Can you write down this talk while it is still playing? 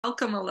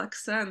Welcome,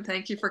 Alexa, and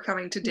thank you for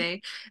coming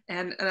today.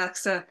 And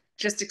Alexa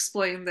just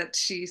explained that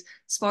she's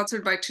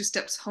sponsored by Two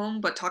Steps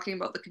Home, but talking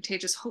about the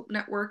Contagious Hope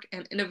Network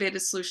and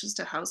innovative solutions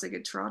to housing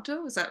in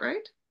Toronto. Is that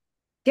right?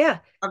 Yeah.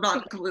 I'm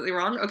not completely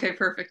wrong. Okay,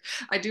 perfect.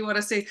 I do want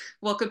to say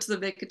welcome to the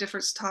Make a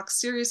Difference Talk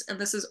series, and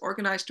this is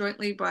organized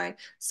jointly by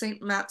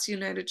St. Matt's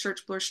United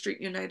Church, Bloor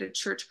Street United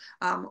Church,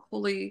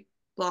 Holy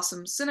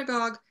Blossom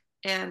Synagogue,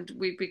 and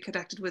we'd be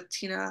connected with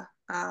Tina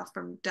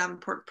from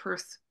Davenport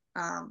Perth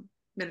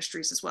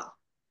Ministries as well.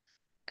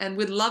 And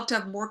we'd love to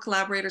have more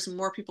collaborators and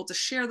more people to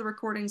share the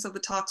recordings of the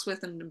talks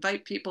with and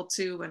invite people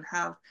to and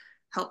have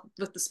help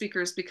with the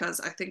speakers, because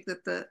I think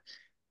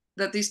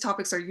that these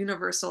topics are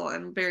universal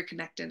and very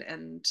connected,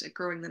 and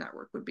growing the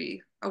network would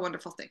be a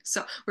wonderful thing.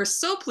 So we're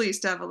so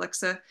pleased to have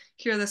Alexa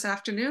here this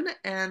afternoon,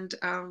 and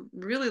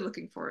really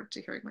looking forward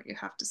to hearing what you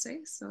have to say.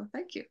 So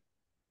thank you.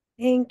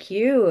 Thank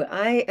you.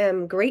 I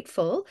am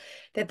grateful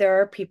that there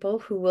are people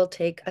who will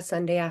take a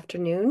Sunday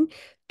afternoon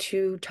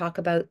to talk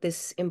about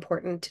this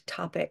important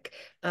topic.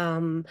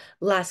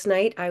 Last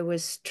night, I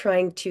was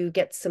trying to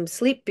get some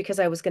sleep because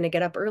I was going to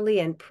get up early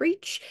and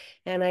preach,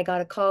 and I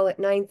got a call at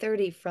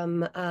 9:30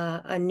 from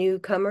a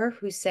newcomer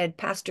who said,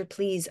 "Pastor,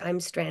 please,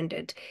 I'm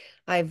stranded.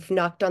 I've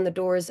knocked on the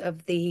doors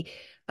of the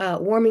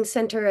warming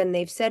center, and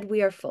they've said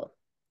we are full."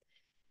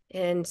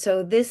 And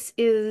so this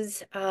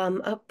is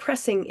a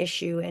pressing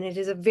issue, and it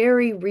is a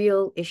very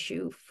real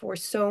issue for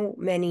so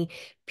many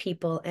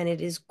people, and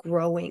it is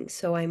growing.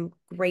 So I'm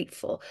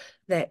grateful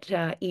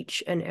that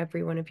each and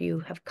every one of you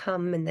have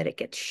come and that it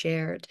gets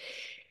shared.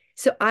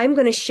 So I'm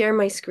going to share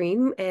my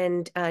screen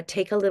and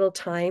take a little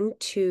time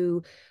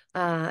to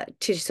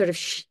sort of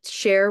sh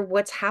share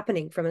what's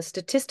happening from a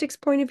statistics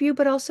point of view,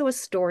 but also a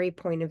story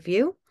point of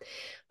view.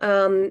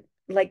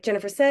 Like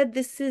Jennifer said,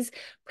 this is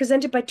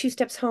presented by Two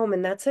Steps Home,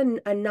 and that's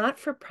a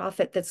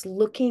not-for-profit that's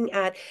looking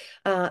at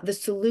the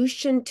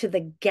solution to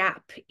the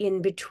gap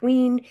in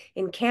between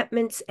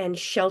encampments and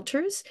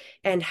shelters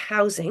and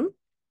housing.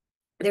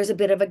 There's a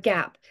bit of a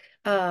gap.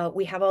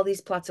 We have all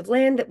these plots of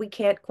land that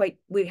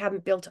we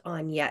haven't built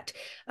on yet.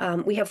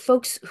 We have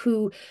folks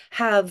who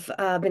have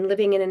been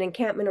living in an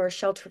encampment or a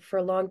shelter for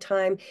a long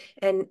time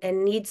and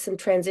need some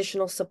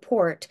transitional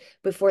support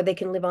before they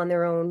can live on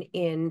their own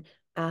in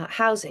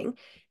housing.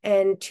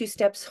 And Two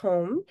Steps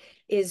Home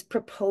is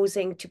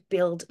proposing to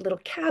build little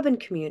cabin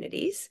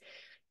communities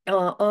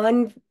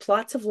on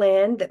plots of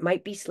land that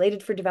might be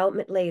slated for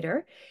development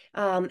later,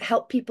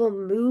 help people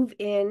move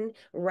in,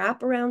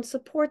 wrap around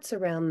supports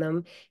around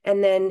them,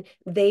 and then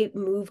they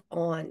move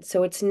on.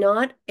 So it's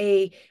not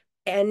a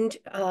end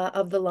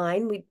of the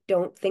line. We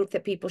don't think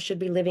that people should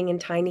be living in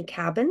tiny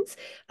cabins.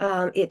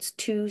 It's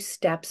Two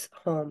Steps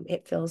Home.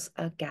 It fills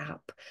a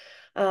gap.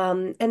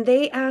 And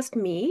they asked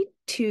me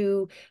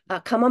to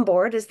come on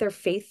board as their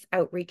faith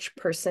outreach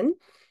person.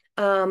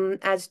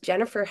 As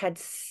Jennifer had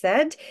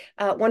said,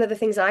 one of the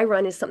things I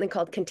run is something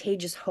called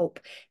Contagious Hope.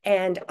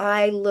 And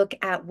I look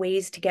at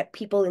ways to get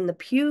people in the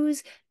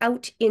pews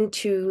out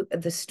into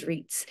the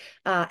streets.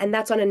 And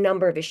that's on a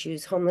number of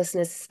issues,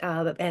 homelessness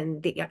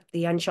and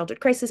the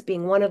unsheltered crisis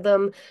being one of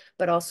them.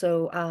 But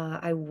also,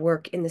 I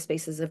work in the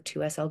spaces of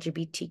 2S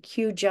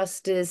LGBTQ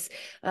justice,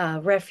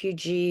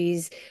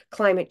 refugees,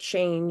 climate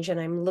change, and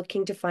I'm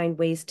looking to find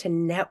ways to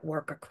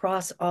network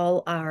across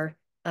all our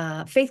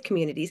faith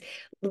communities,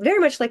 very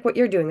much like what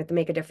you're doing with the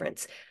Make a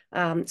Difference.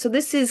 So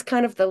this is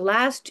kind of the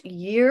last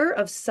year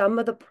of some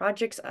of the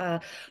projects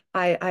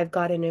I've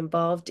gotten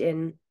involved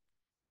in.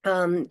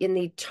 In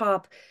the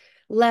top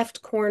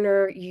left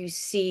corner, you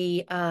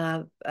see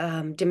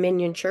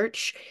Dominion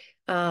Church.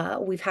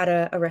 We've had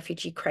a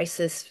refugee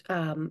crisis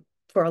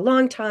for a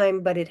long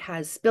time, but it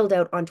has spilled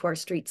out onto our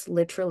streets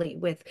literally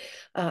with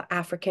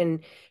African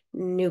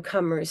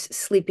newcomers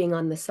sleeping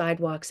on the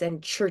sidewalks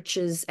and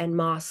churches and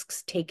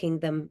mosques taking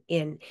them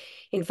in.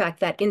 In fact,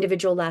 that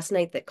individual last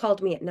night that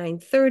called me at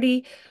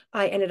 9:30,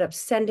 I ended up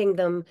sending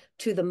them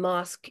to the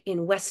mosque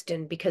in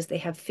Weston because they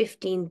have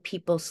 15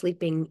 people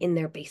sleeping in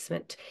their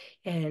basement.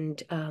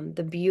 And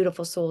the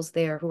beautiful souls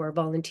there who are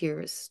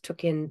volunteers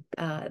took in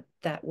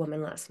that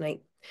woman last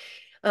night.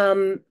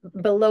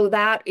 Below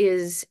that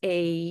is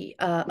a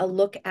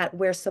look at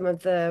where some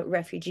of the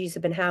refugees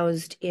have been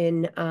housed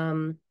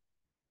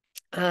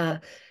uh,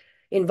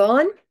 in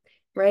Vaughan,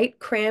 right?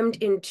 Crammed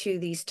into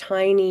these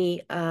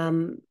tiny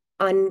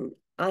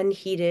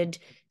unheated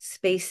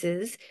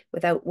spaces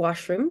without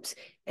washrooms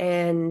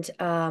and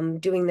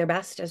doing their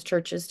best as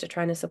churches to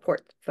try to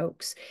support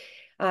folks.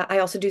 I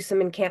also do some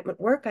encampment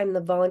work. I'm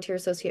the volunteer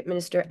associate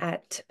minister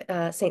at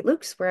St.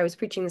 Luke's, where I was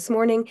preaching this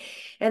morning.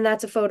 And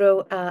that's a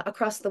photo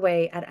across the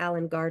way at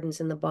Allen Gardens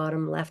in the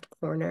bottom left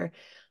corner.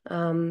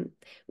 Um,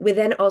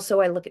 then also,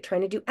 I look at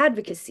trying to do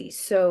advocacy.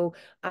 So,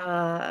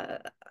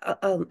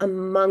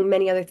 among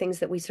many other things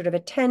that we sort of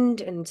attend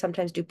and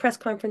sometimes do press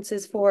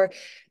conferences for,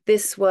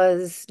 this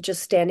was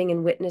just standing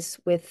in witness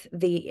with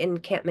the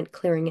encampment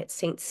clearing at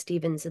St.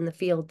 Stephen's in the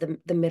field,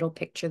 the middle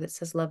picture that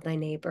says, "Love thy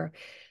neighbor."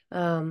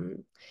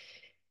 Um,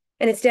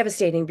 and it's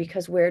devastating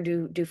because where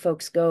do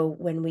folks go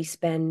when we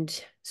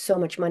spend so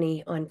much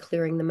money on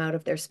clearing them out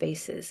of their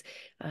spaces?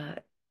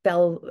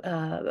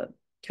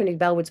 Trinity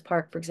Bellwoods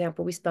Park, for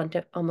example, we spent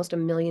almost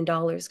 $1 million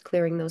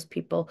clearing those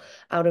people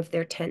out of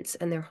their tents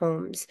and their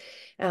homes,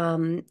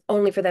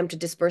 only for them to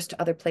disperse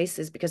to other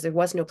places because there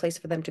was no place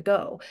for them to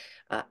go.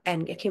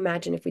 And can you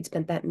imagine if we'd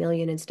spent that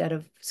million instead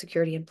of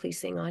security and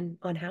policing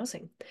on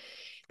housing?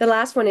 The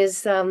last one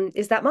is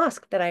that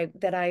mosque that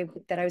I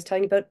was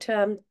telling you about,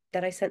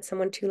 that I sent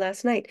someone to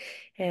last night,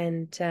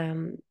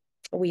 and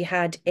we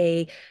had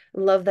a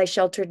Love Thy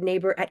Sheltered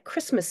Neighbor at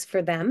Christmas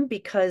for them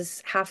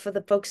because half of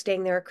the folks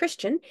staying there are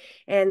Christian,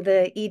 and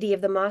the ED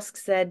of the mosque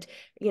said,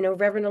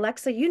 Reverend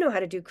Alexa, you know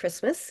how to do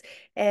Christmas,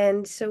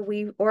 and so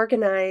we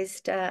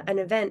organized an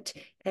event,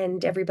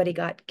 and everybody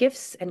got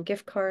gifts and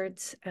gift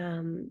cards,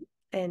 and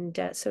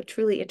so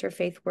truly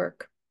interfaith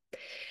work.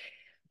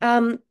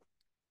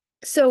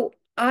 So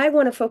I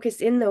want to focus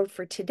in, though,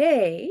 for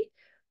today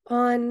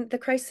on the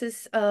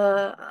crisis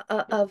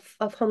of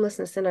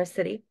homelessness in our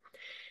city.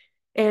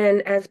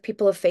 And as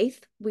people of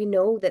faith, we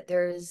know that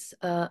there's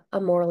a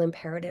moral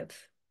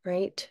imperative,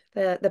 right?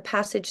 The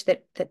passage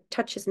that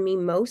touches me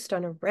most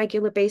on a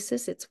regular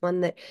basis, it's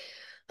one that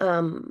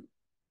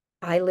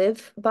I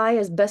live by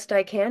as best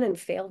I can and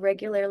fail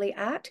regularly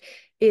at,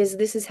 is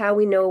this is how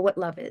we know what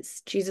love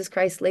is. Jesus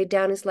Christ laid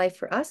down his life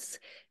for us,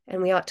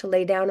 and we ought to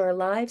lay down our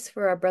lives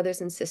for our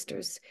brothers and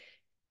sisters.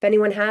 If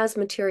anyone has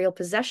material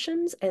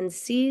possessions and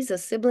sees a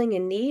sibling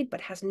in need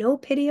but has no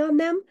pity on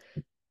them,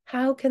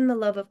 how can the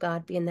love of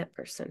God be in that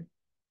person?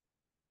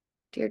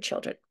 Dear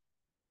children,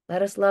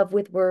 let us love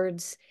with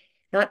words,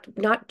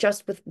 not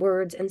just with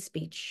words and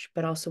speech,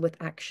 but also with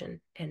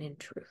action and in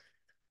truth.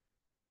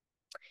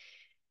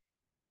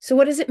 So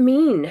what does it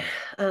mean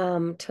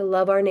to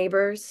love our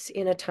neighbors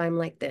in a time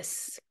like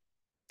this?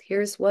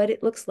 Here's what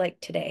it looks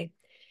like today.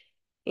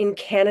 In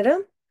Canada,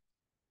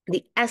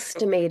 the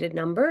estimated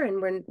number,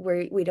 and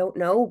we don't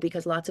know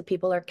because lots of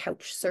people are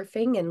couch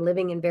surfing and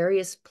living in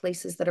various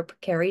places that are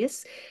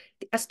precarious.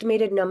 The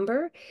estimated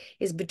number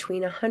is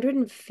between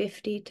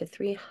 150 to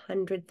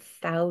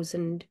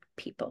 300,000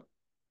 people,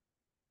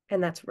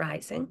 and that's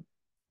rising.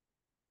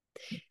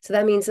 So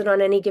that means that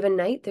on any given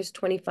night, there's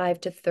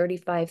 25 to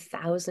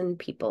 35,000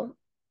 people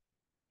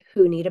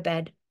who need a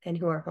bed and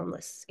who are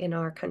homeless in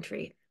our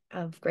country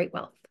of great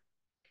wealth.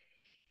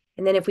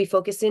 And then if we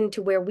focus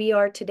into where we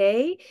are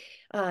today,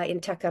 in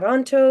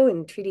Takaranto,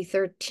 in Treaty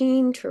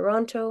 13,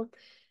 Toronto,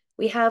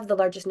 we have the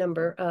largest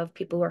number of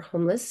people who are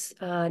homeless,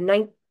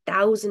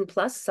 9,000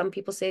 plus. Some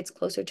people say it's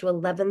closer to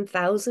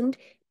 11,000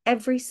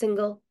 every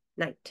single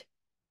night.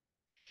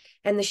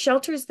 And the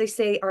shelters, they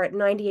say, are at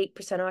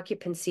 98%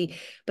 occupancy,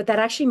 but that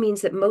actually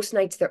means that most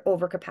nights they're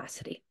over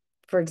capacity.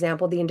 For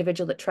example, the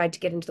individual that tried to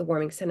get into the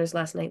warming centers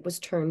last night was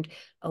turned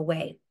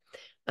away.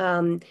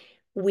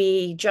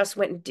 We just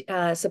went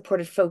and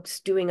supported folks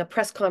doing a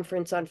press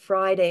conference on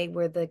Friday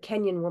where the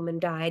Kenyan woman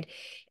died,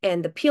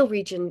 and the Peel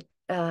Region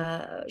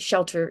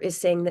shelter is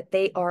saying that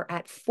they are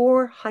at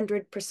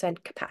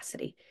 400%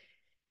 capacity.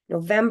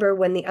 November,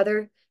 when the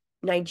other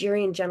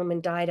Nigerian gentleman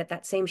died at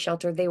that same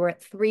shelter, they were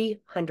at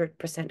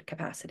 300%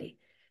 capacity.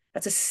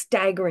 That's a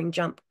staggering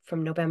jump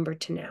from November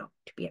to now,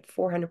 to be at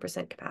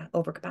 400%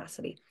 over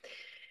capacity.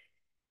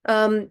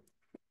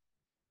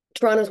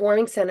 Toronto's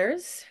warming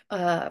centers,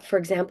 for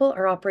example,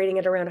 are operating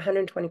at around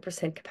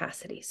 120%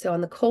 capacity. So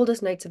on the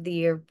coldest nights of the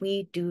year,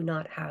 we do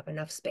not have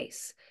enough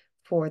space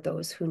for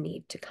those who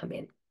need to come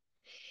in.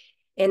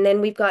 And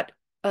then we've got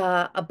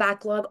a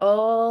backlog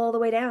all the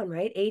way down,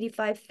 right?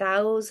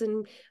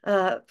 85,000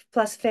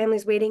 plus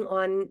families waiting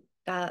on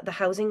the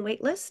housing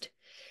wait list.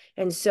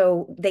 And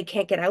so they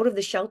can't get out of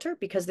the shelter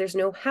because there's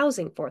no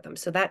housing for them.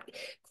 So that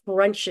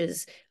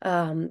crunches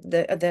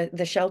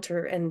the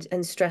shelter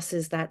and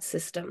stresses that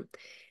system.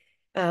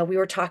 We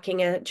were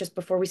talking just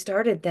before we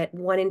started that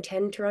 1 in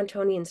 10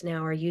 Torontonians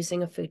now are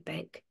using a food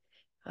bank.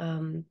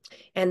 And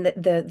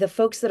the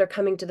folks that are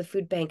coming to the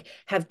food bank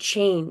have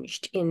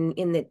changed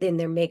in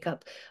their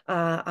makeup.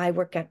 I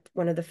work at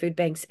one of the food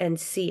banks and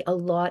see a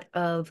lot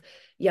of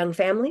young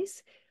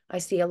families. I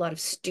see a lot of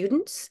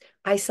students.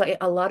 I saw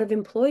a lot of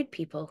employed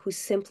people who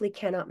simply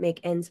cannot make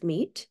ends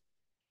meet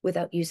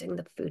without using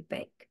the food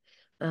bank.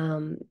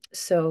 And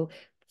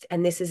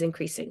this is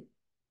increasing.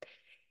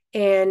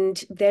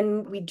 And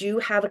then we do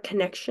have a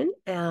connection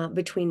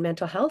between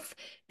mental health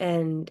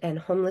and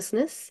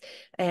homelessness.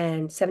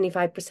 And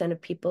 75%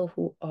 of people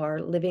who are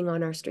living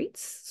on our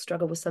streets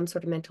struggle with some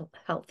sort of mental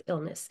health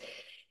illness.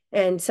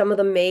 And some of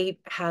them may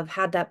have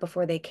had that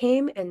before they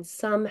came, and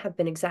some have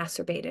been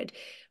exacerbated.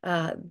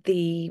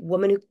 The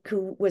woman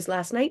who was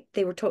last night,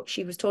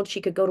 she was told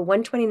she could go to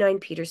 129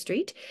 Peter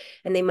Street,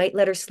 and they might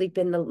let her sleep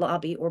in the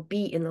lobby or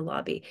be in the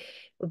lobby.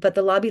 But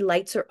the lobby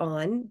lights are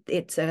on.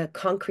 It's a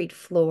concrete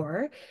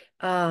floor,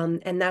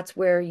 and that's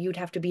where you'd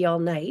have to be all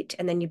night,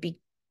 and then you'd be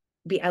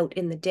out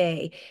in the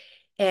day.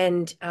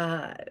 And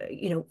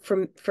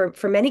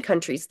for many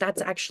countries,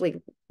 that's actually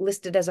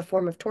listed as a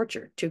form of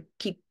torture to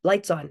keep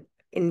lights on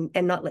and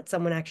not let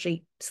someone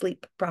actually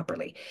sleep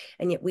properly.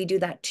 And yet we do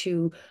that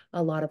to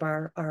a lot of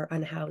our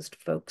unhoused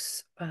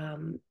folks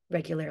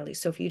regularly.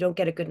 So if you don't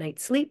get a good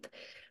night's sleep,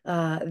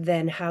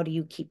 then how do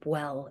you keep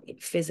well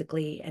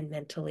physically and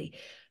mentally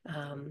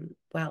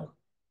well?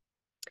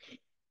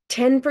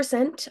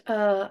 10%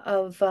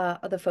 of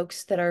the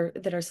folks that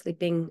are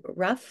sleeping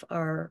rough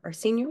are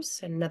seniors,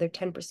 and another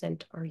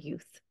 10% are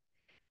youth.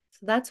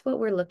 So that's what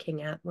we're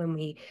looking at when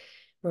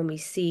we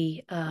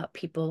see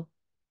people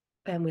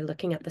and we're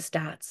looking at the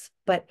stats.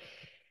 But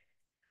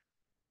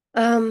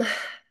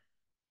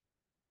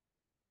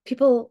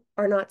people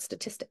are not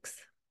statistics,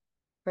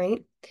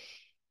 right?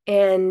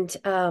 And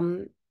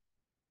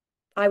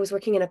I was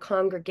working in a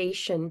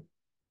congregation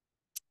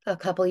a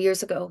couple of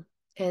years ago,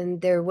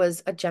 and there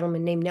was a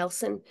gentleman named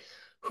Nelson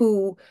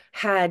who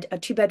had a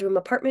 2-bedroom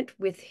apartment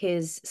with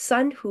his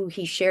son, who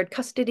he shared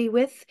custody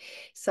with.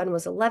 Son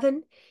was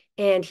 11,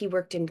 and he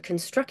worked in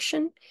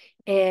construction,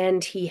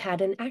 and he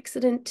had an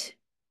accident,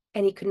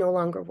 and he could no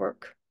longer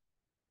work.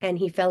 And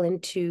he fell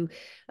into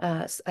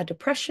a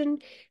depression,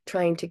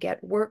 trying to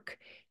get work.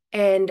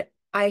 And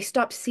I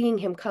stopped seeing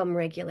him come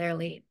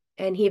regularly.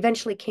 And he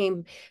eventually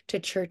came to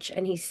church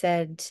and he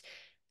said,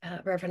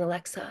 Reverend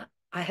Alexa,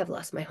 I have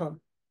lost my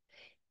home.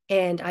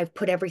 And I've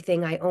put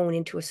everything I own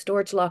into a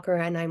storage locker,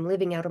 and I'm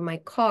living out of my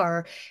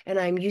car, and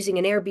I'm using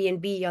an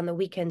Airbnb on the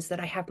weekends that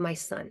I have my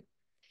son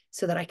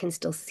so that I can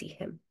still see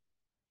him.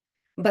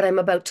 But I'm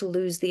about to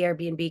lose the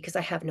Airbnb because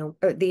I have no,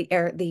 or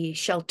the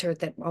shelter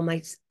that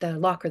the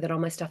locker that all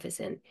my stuff is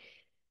in.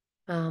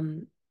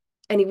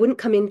 And he wouldn't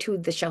come into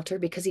the shelter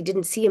because he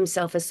didn't see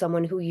himself as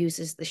someone who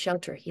uses the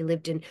shelter. He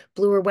lived in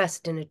Bloor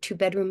West in a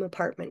 2-bedroom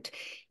apartment,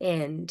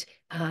 and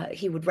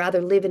he would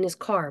rather live in his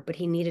car, but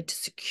he needed to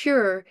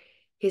secure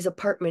his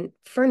apartment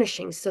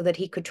furnishings so that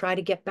he could try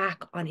to get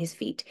back on his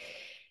feet.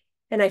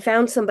 And I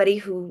found somebody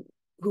who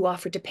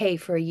offered to pay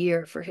for a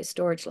year for his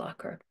storage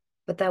locker,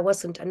 but that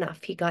wasn't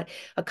enough. He got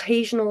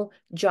occasional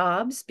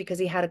jobs because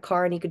he had a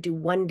car and he could do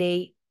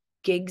 1-day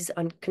gigs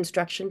on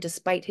construction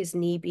despite his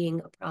knee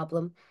being a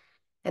problem.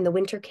 And the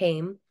winter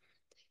came,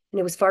 and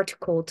it was far too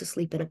cold to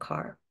sleep in a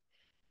car.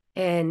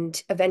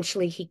 And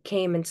eventually he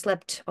came and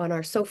slept on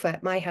our sofa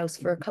at my house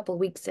for a couple of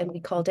weeks, and we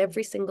called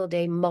every single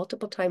day,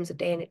 multiple times a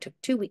day, and it took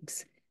 2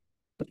 weeks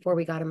before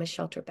we got him a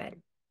shelter bed.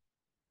 And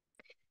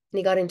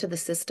he got into the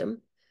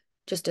system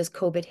just as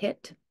COVID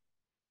hit,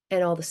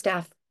 and all the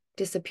staff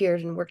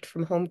disappeared and worked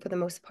from home for the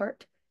most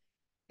part.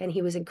 And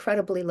he was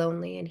incredibly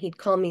lonely, and he'd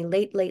call me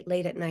late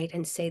at night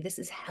and say, "This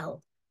is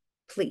hell.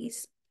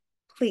 Please,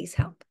 please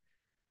help."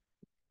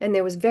 And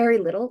there was very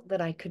little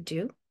that I could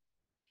do.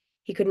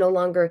 He could no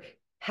longer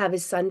have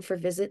his son for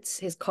visits.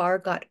 His car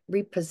got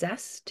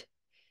repossessed.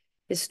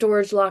 His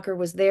storage locker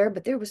was there,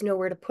 but there was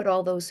nowhere to put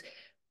all those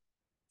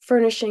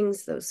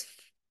furnishings, those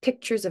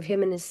pictures of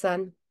him and his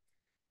son.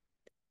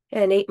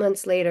 And 8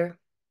 months later,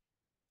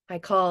 I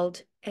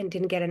called and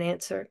didn't get an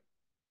answer.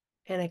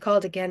 And I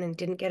called again and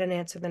didn't get an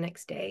answer the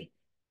next day.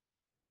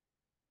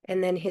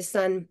 And then his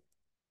son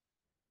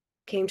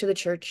came to the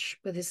church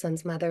with his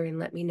son's mother and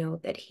let me know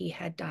that he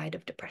had died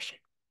of depression,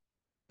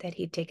 that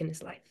he'd taken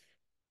his life.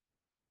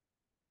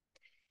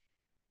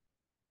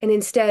 And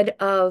instead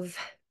of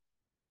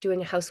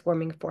doing a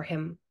housewarming for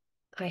him,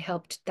 I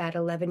helped that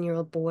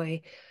 11-year-old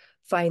boy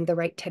find the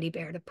right teddy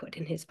bear to put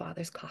in his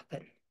father's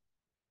coffin.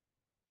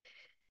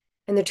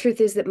 And the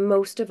truth is that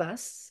most of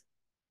us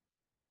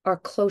are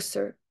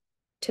closer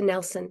to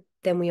Nelson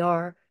than we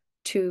are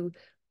to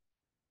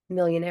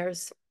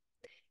millionaires.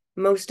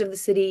 Most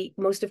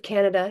of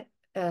Canada,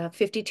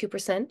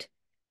 52%,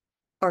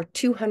 are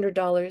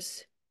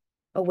 $200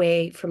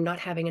 away from not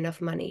having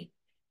enough money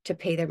to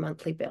pay their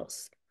monthly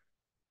bills.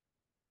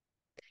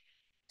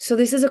 So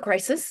this is a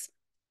crisis,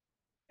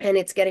 and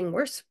it's getting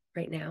worse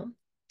right now.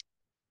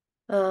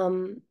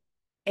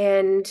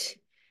 And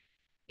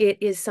it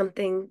is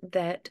something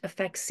that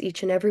affects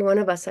each and every one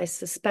of us. I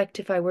suspect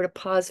if I were to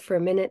pause for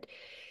a minute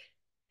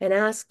and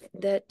ask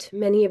that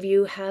many of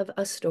you have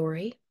a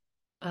story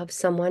of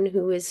someone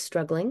who is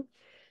struggling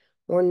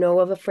or know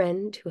of a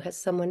friend who has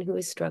someone who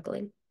is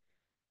struggling.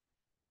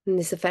 And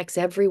this affects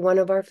every one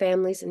of our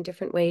families in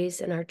different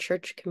ways in our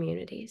church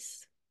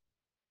communities.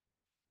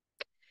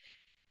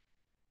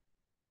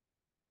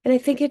 And I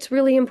think it's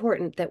really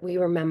important that we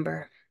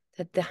remember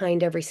that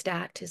behind every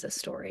stat is a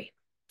story.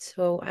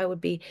 So I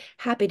would be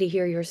happy to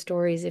hear your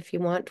stories if you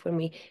want when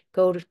we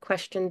go to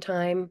question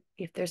time.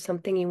 If there's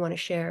something you want to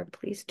share,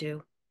 please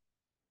do.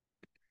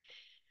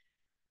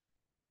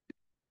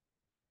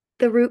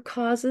 The root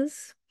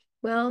causes,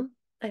 well,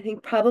 I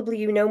think probably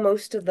you know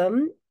most of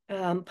them.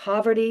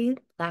 Poverty,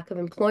 lack of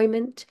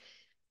employment,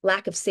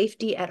 lack of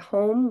safety at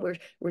home.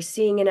 We're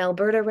seeing in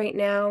Alberta right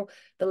now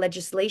the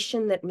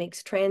legislation that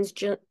makes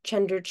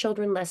transgender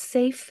children less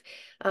safe,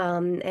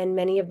 and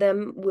many of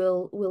them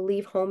will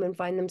leave home and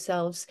find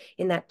themselves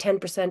in that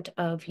 10%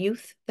 of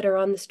youth that are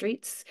on the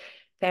streets.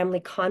 Family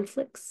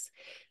conflicts,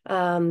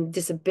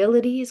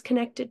 disability is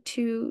connected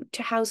to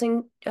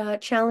housing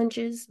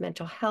challenges,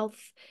 mental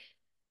health,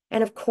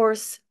 and of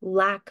course,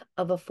 lack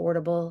of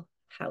affordable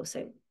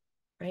housing,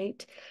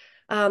 right?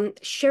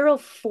 Cheryl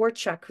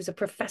Forchuk, who's a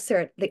professor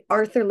at the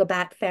Arthur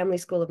Labatt Family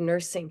School of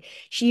Nursing,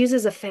 she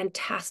uses a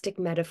fantastic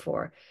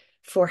metaphor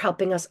for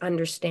helping us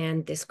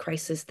understand this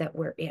crisis that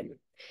we're in.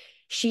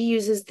 She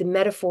uses the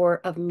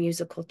metaphor of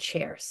musical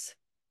chairs,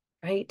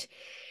 right?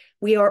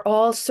 We are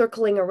all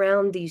circling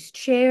around these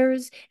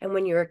chairs, and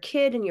when you're a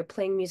kid and you're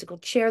playing musical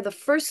chair, the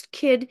first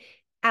kid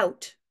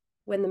out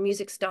when the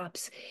music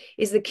stops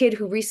is the kid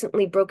who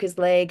recently broke his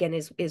leg and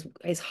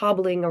is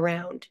hobbling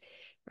around,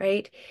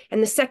 right?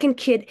 And the second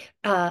kid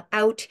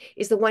out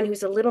is the one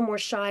who's a little more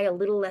shy, a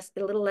little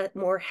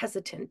more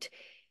hesitant.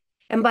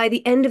 And by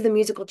the end of the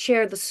musical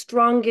chair, the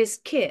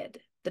strongest kid,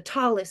 the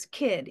tallest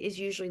kid, is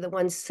usually the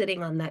one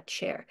sitting on that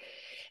chair.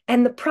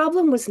 And the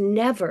problem was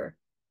never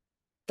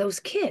those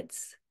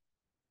kids.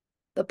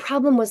 The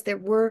problem was there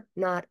were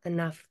not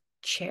enough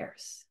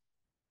chairs.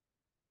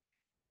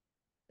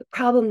 The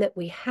problem that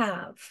we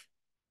have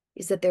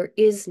is that there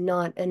is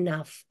not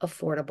enough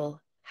affordable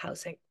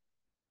housing.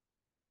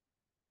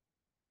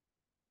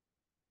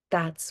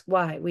 That's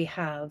why we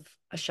have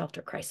a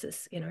shelter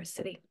crisis in our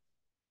city.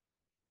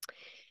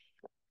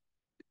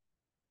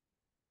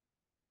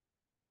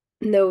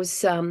 And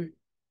those, I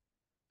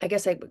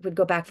guess I would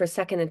go back for a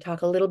second and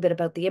talk a little bit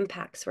about the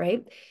impacts,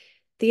 right?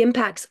 The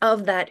impacts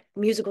of that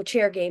musical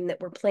chair game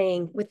that we're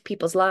playing with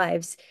people's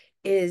lives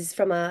is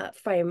from a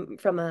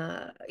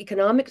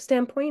economic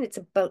standpoint, it's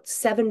about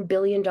 $7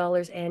 billion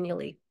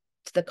annually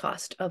to the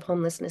cost of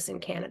homelessness in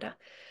Canada.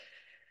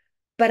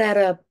 But at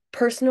a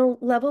personal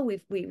level,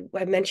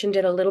 I mentioned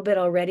it a little bit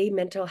already,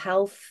 mental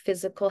health,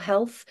 physical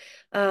health.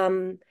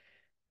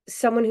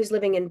 Someone who's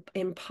living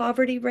in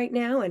poverty right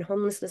now, and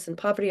homelessness and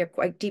poverty are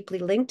quite deeply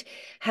linked,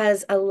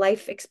 has a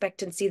life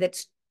expectancy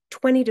that's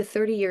 20 to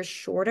 30 years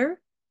shorter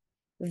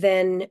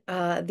than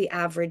the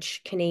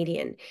average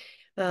Canadian.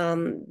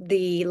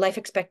 The life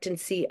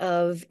expectancy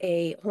of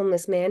a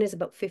homeless man is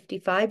about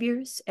 55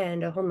 years,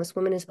 and a homeless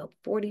woman is about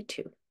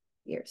 42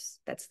 years.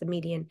 That's the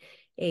median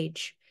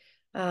age.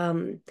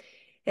 And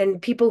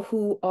people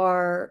who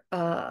are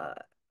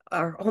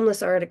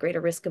homeless are at a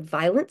greater risk of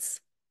violence.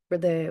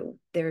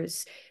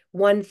 There's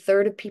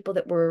 1/3 of people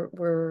that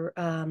were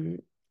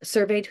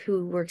surveyed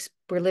who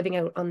were living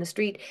out on the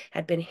street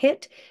had been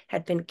hit,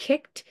 had been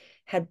kicked,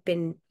 had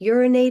been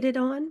urinated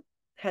on,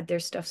 had their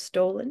stuff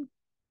stolen.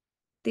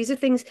 These are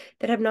things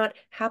that have not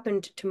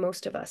happened to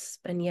most of us.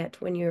 And yet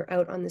when you're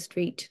out on the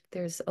street,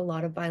 there's a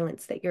lot of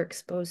violence that you're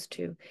exposed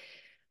to.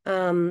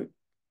 When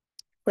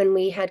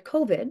we had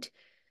COVID,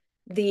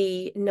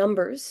 the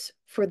numbers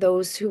for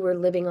those who were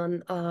living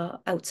on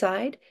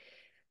outside,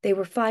 they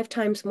were 5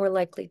 times more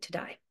likely to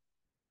die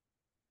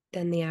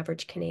than the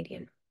average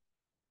Canadian.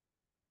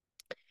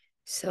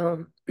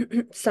 So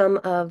some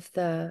of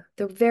the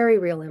very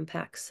real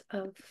impacts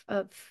of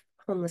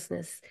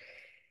homelessness.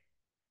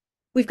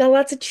 We've got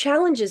lots of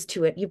challenges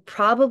to it. You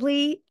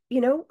probably,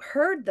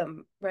 heard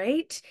them,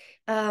 right?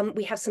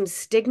 We have some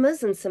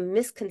stigmas and some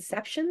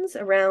misconceptions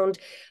around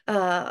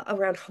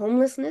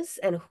homelessness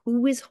and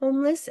who is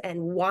homeless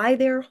and why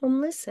they're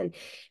homeless, and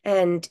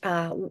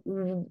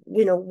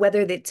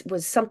whether it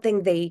was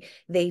something they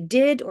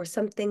did or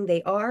something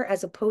they are,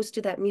 as opposed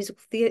to that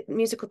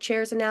musical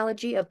chairs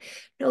analogy of,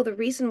 no, the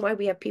reason why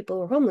we have people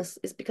who are homeless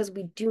is because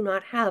we do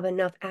not have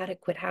enough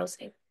adequate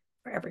housing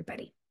for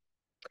everybody.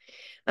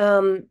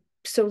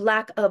 So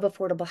lack of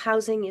affordable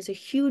housing is a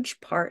huge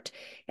part,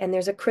 and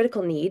there's a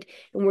critical need.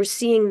 And we're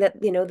seeing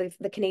that,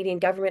 the Canadian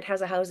government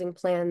has a housing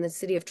plan, the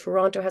City of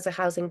Toronto has a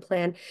housing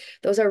plan.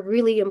 Those are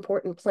really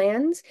important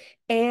plans,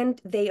 and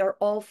they are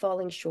all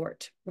falling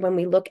short when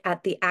we look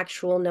at the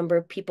actual number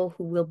of people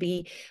who will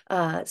be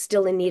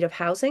still in need of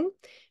housing.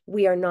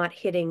 We are not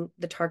hitting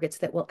the targets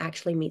that will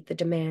actually meet the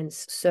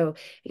demands. So,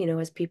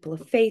 as people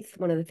of faith,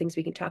 one of the things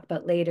we can talk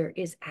about later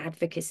is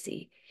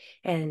advocacy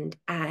and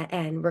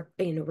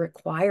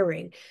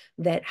requiring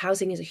that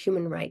housing is a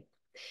human right.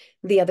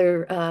 The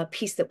other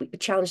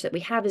challenge that we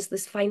have is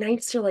this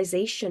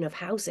financialization of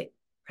housing,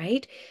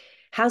 right?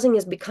 Housing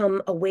has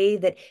become a way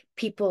that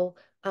people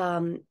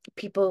accrue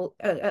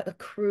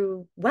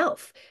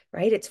wealth,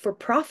 right? It's for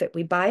profit.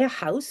 We buy a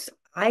house,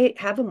 I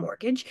have a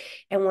mortgage,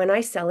 and when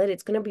I sell it,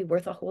 it's going to be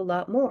worth a whole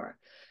lot more.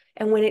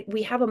 And when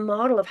we have a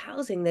model of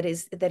housing that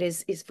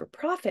is for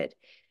profit,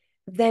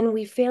 then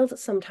we fail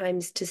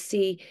sometimes to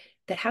see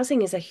that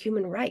housing is a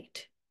human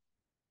right.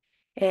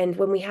 And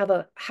when we have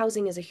a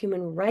housing as a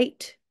human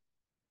right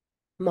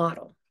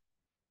model,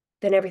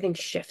 then everything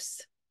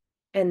shifts,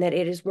 and that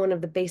it is one of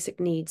the basic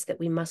needs that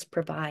we must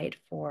provide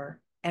for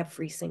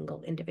every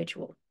single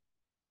individual,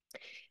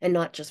 and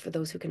not just for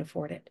those who can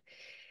afford it.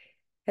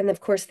 And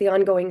of course, the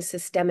ongoing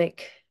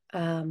systemic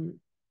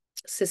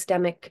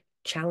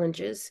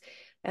challenges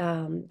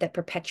that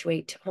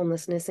perpetuate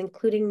homelessness,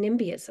 including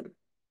NIMBYism,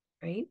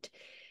 right?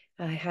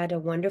 I had a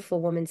wonderful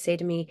woman say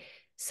to me,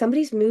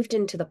 somebody's moved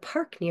into the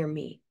park near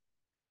me.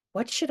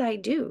 What should I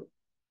do?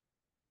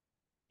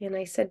 And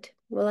I said,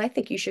 well, I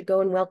think you should go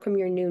and welcome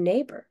your new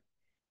neighbor,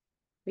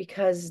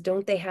 because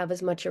don't they have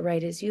as much a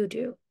right as you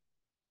do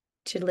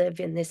to live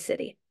in this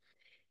city?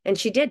 And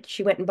she did.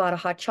 She went and bought a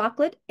hot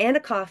chocolate and a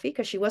coffee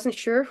because she wasn't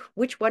sure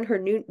which one her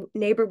new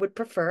neighbor would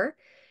prefer.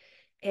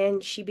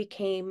 And she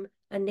became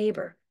a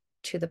neighbor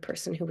to the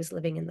person who was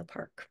living in the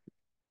park.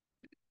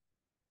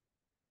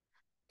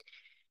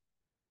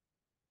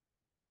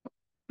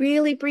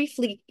 really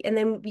briefly, and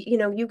then,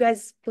 you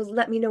guys will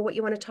let me know what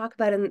you want to talk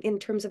about in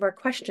terms of our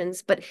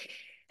questions, but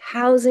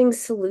housing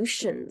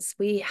solutions,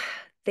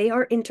 they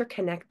are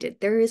interconnected.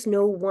 There is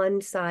no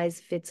one size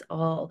fits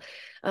all.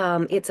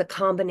 It's a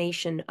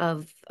combination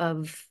of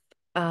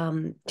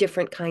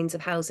different kinds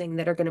of housing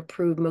that are going to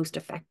prove most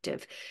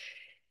effective.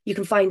 You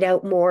can find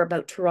out more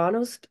about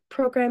Toronto's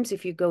programs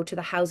if you go to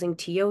the Housing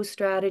TO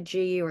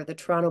strategy or the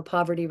Toronto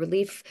Poverty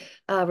Relief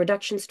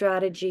Reduction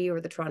strategy or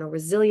the Toronto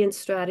Resilience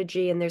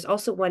strategy. And there's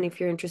also one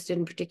if you're interested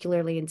in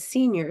particularly in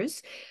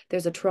seniors.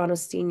 There's a Toronto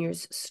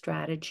Seniors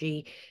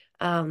strategy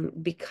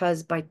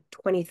because by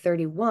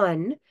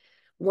 2031,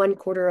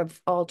 1/4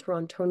 of all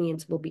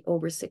Torontonians will be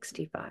over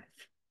 65.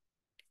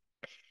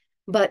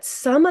 But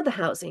some of the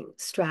housing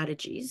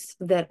strategies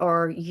that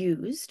are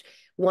used,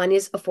 one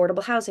is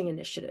affordable housing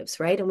initiatives,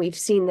 right? And we've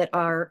seen that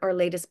our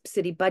latest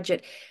city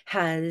budget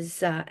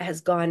has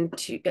gone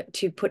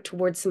to put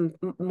towards some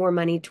more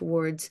money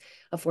towards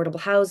affordable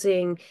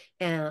housing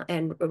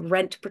and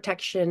rent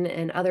protection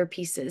and other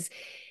pieces.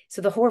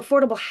 So the whole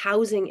affordable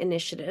housing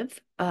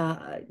initiative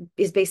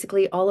is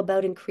basically all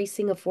about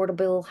increasing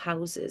affordable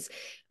houses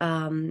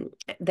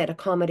that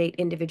accommodate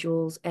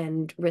individuals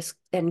and risk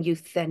and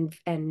youth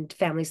and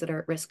families that are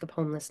at risk of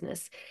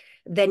homelessness.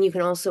 Then you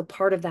can also,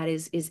 part of that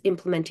is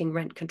implementing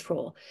rent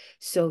control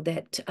so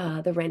that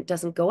the rent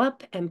doesn't go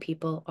up and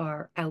people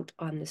are out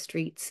on the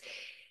streets.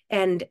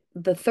 And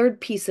the third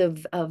piece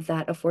of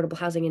that affordable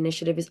housing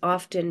initiative is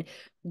often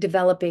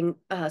developing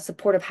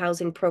supportive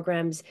housing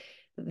programs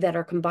that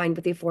are combined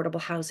with the affordable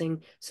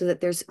housing so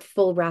that there's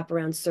full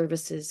wraparound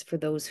services for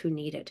those who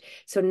need it.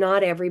 So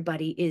not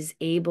everybody is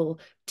able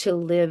to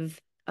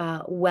live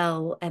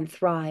well and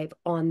thrive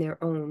on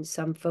their own.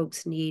 Some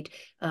folks need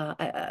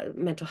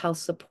mental health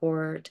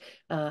support,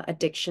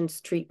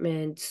 addictions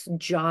treatments,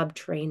 job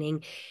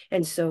training.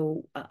 And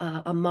so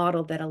a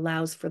model that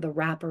allows for the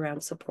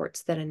wraparound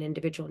supports that an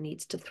individual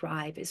needs to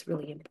thrive is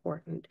really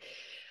important.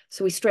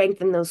 So we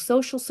strengthen those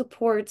social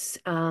supports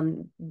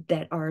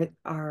that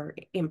are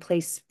in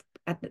place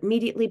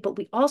immediately, but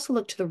we also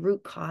look to the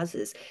root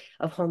causes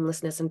of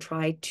homelessness and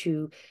try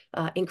to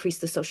increase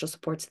the social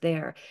supports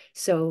there.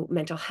 So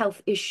mental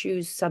health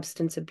issues,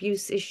 substance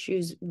abuse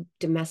issues,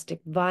 domestic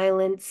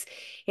violence,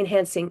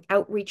 enhancing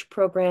outreach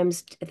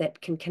programs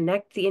that can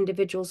connect the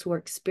individuals who are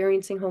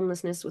experiencing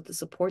homelessness with the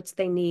supports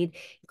they need,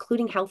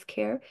 including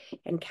healthcare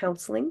and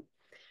counseling.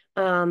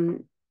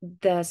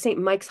 The St.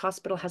 Mike's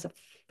Hospital has a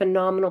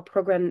phenomenal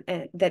program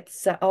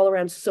that's all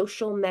around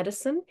social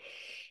medicine,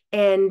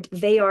 and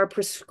they are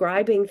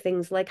prescribing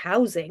things like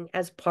housing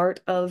as part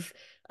of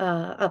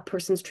a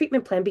person's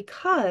treatment plan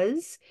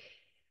because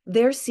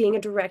they're seeing a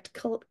direct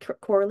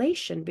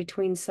correlation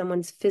between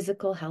someone's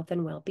physical health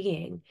and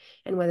well-being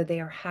and whether they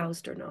are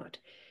housed or not.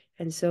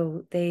 And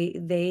so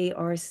they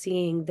are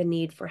seeing the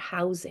need for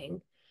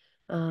housing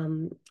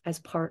as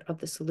part of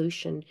the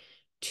solution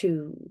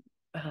to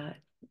uh,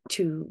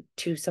 to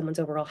someone's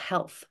overall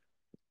health.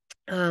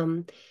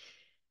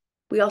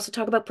 We also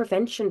talk about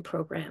prevention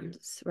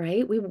programs,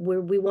 right? We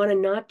want to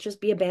not just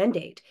be a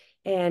Band-Aid.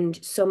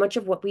 And so much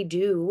of what we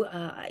do,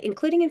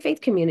 including in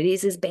faith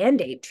communities, is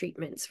Band-Aid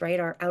treatments, right?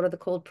 Our out of the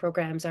cold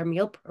programs, our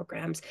meal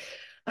programs.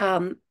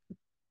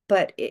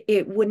 But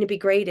wouldn't it be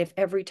great if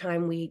every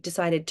time we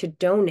decided to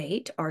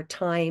donate our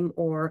time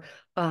or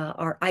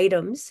our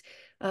items,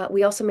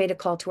 we also made a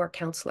call to our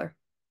counselor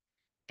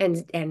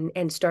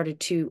and started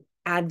to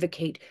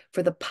advocate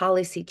for the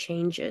policy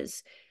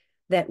changes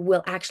that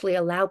will actually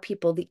allow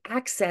people the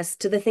access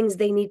to the things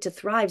they need to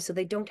thrive so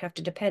they don't have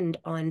to depend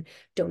on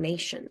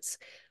donations.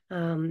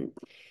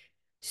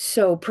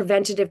 So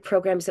preventative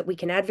programs that we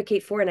can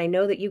advocate for, and I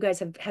know that you guys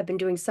have been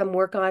doing some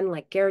work on,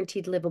 like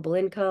guaranteed livable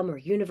income or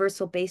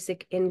universal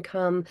basic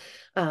income,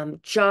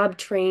 job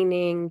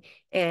training,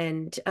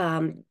 and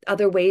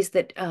other ways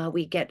that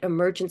we get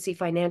emergency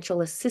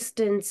financial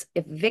assistance,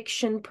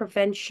 eviction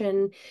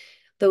prevention.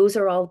 Those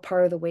are all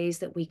part of the ways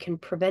that we can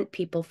prevent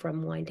people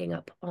from winding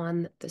up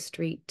on the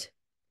street.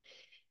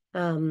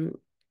 We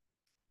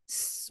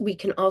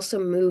can also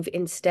move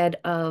instead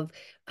of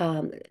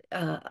an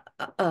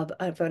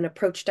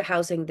approach to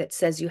housing that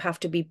says you have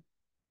to be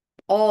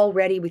all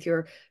ready with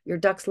your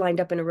ducks lined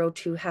up in a row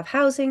to have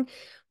housing.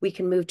 We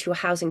can move to a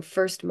housing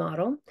first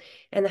model.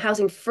 And the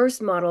housing first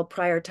model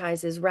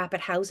prioritizes rapid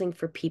housing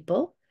for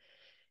people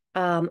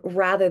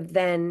rather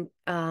than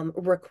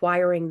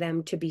requiring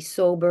them to be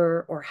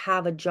sober or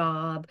have a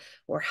job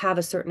or have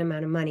a certain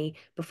amount of money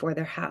before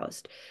they're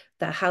housed.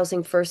 The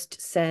housing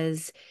first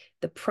says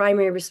the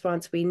primary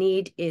response we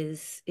need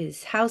is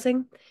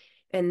housing,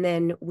 and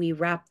then we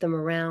wrap them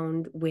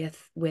around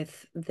with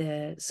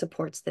the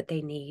supports that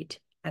they need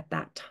at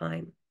that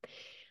time.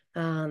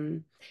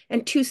 And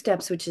Two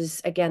Steps, which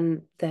is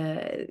again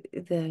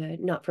the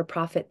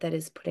not-for-profit that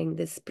is putting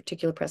this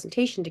particular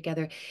presentation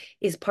together,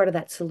 is part of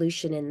that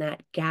solution in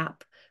that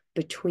gap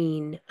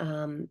between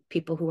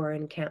people who are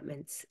in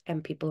encampments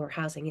and people who are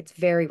housing. It's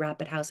very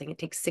rapid housing. It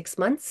takes 6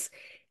 months,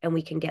 and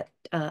we can get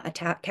a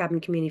cabin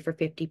community for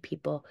 50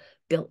 people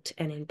built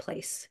and in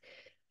place.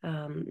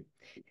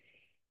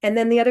 And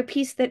then the other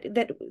piece that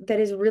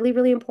is really,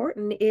 really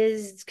important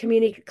is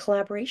community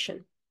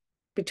collaboration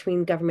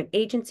between government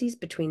agencies,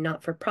 between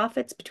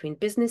not-for-profits, between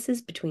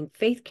businesses, between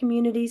faith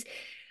communities,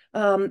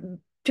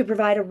 to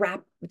provide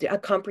a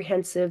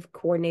comprehensive,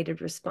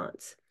 coordinated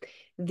response.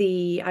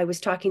 I was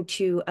talking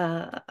to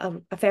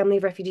a family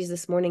of refugees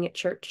this morning at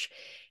church,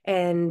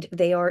 and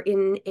they are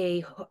in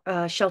a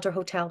shelter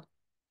hotel.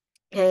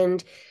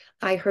 And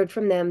I heard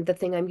from them the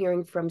thing I'm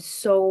hearing from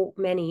so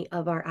many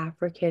of our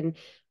African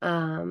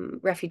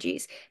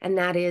refugees, and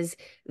that is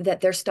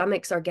that their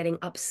stomachs are getting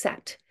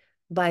upset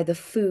by the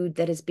food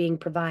that is being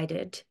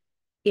provided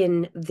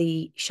in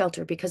the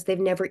shelter because they've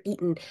never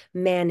eaten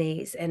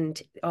mayonnaise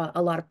and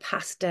a lot of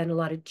pasta and a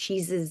lot of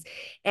cheeses.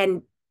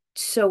 And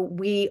so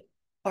we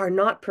are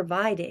not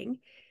providing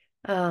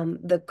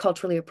the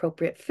culturally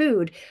appropriate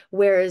food,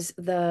 whereas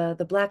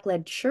the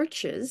Black-led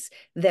churches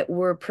that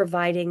were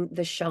providing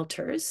the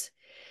shelters,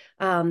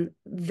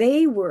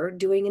 they were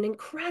doing an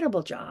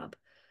incredible job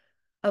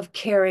of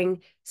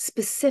caring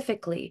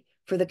specifically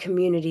for the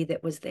community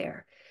that was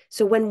there.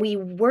 So when we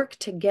work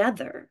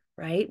together,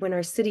 right, when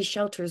our city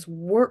shelters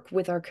work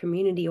with our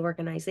community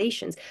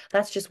organizations,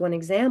 that's just one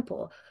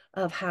example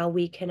of how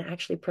we can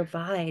actually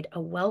provide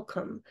a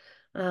welcome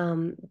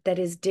that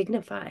is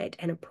dignified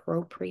and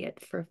appropriate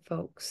for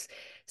folks.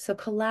 So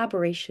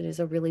collaboration is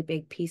a really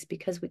big piece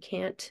because we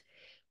can't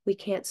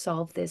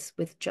solve this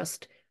with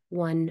just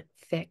one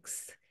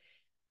fix.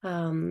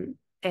 And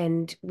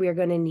we're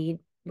going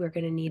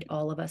to need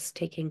all of us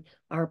taking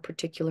our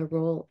particular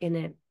role in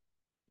it.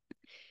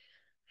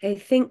 I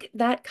think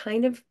that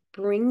kind of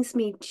brings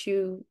me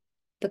to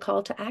the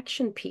call to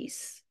action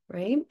piece,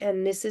 right?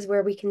 And this is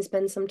where we can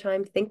spend some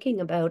time thinking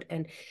about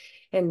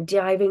and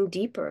diving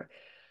deeper.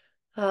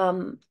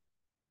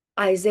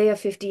 Isaiah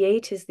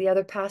 58 is the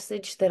other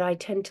passage that I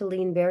tend to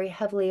lean very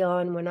heavily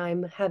on when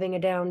I'm having a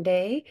down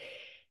day.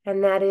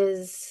 And that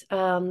is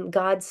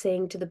God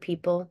saying to the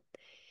people,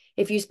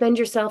 if you spend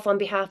yourself on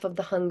behalf of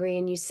the hungry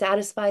and you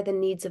satisfy the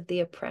needs of the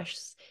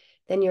oppressed,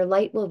 then your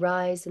light will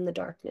rise in the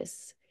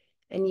darkness,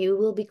 and you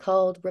will be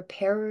called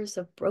repairers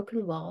of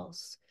broken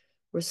walls,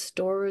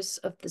 restorers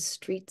of the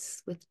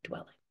streets with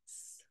dwellings.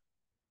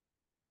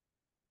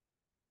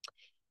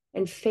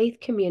 And faith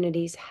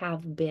communities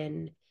have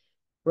been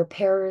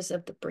repairers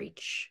of the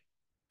breach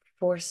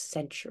for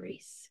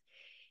centuries.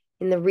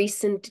 In the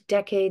recent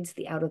decades,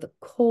 the Out of the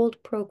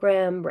Cold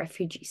program,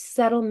 refugee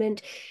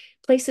settlement,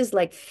 places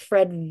like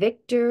Fred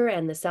Victor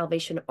and the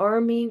Salvation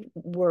Army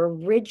were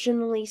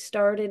originally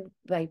started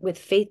with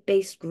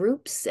faith-based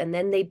groups, and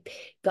then they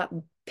got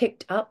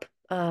picked up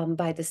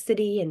by the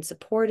city and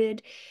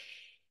supported.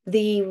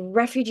 The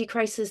refugee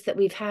crisis that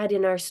we've had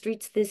in our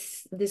streets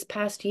this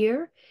past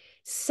year,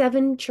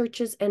 7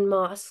 churches and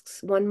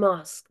mosques, 1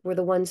 mosque, were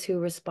the ones who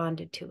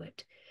responded to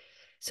it.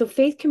 So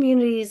faith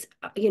communities,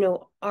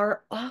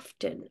 are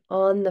often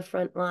on the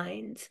front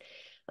lines.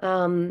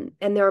 And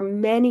there are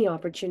many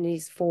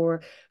opportunities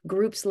for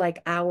groups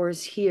like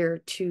ours here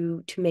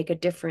to make a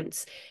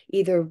difference,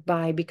 either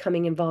by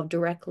becoming involved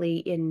directly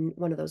in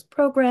one of those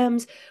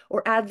programs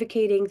or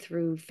advocating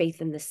through Faith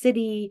in the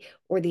City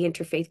or the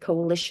Interfaith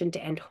Coalition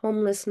to End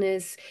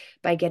Homelessness,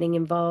 by getting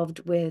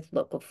involved with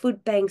local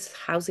food banks,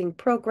 housing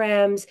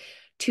programs,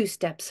 2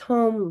 Steps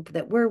Home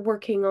that we're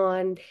working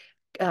on,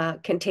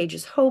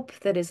 Contagious Hope,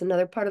 that is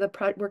another part of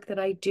the work that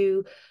I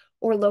do,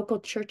 or local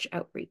church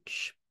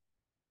outreach.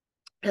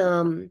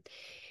 And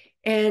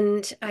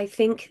I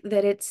think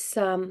that it's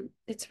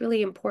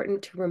really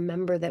important to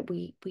remember that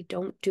we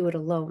don't do it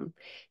alone,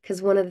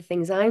 because one of the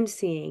things I'm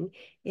seeing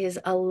is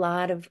a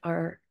lot of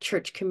our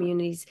church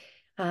communities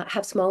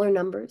have smaller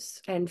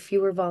numbers and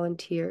fewer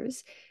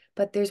volunteers,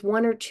 but there's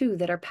 1 or 2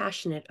 that are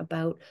passionate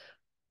about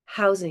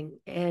housing,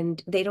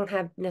 and they don't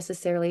have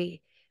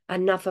necessarily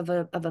enough of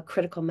a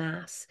critical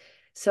mass.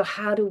 So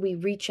how do we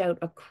reach out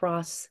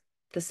across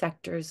the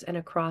sectors and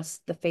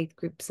across the faith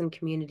groups and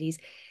communities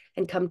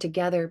and come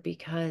together?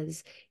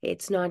 Because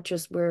it's not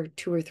just where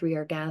 2 or 3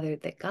 are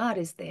gathered that God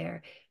is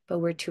there, but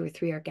where 2 or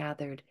 3 are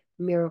gathered,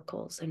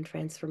 miracles and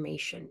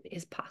transformation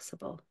is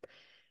possible.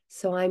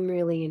 So I'm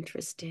really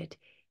interested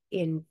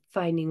in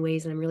finding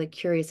ways, and I'm really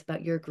curious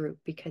about your group,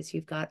 because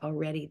you've got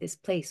already this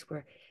place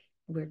where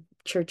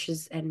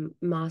churches and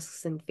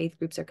mosques and faith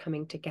groups are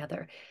coming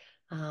together.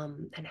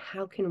 And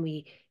how can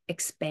we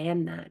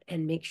expand that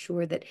and make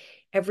sure that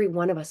every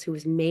one of us who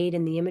is made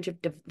in the image of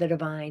the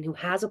divine, who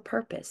has a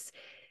purpose,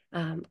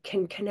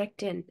 can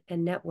connect in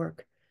and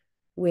network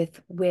with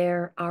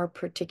where our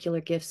particular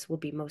gifts will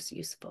be most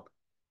useful.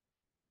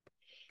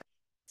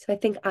 So I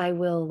think I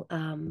will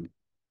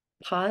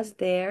pause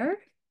there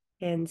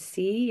and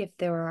see if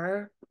there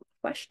are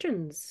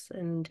questions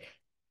and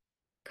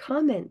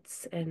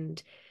comments,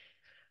 and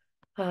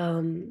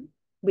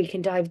we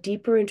can dive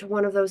deeper into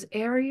one of those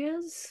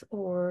areas,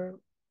 or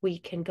we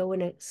can go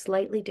in a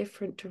slightly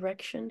different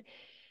direction.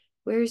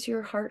 Where's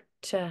your heart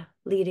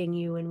leading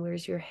you, and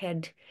where's your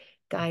head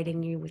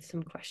guiding you with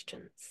some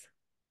questions?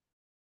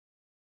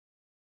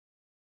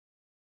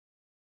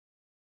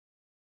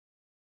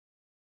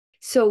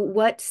 So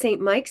what St.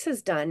 Mike's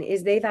has done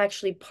is they've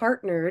actually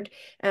partnered,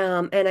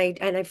 and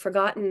I've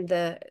forgotten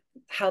the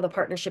how the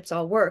partnerships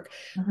all work,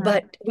 Mhm.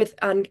 but with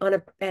on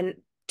a and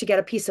to get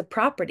a piece of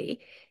property,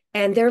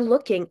 and they're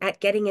looking at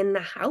getting in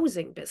the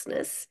housing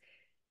business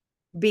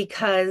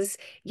because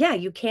yeah,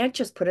 you can't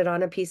just put it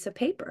on a piece of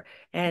paper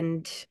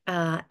and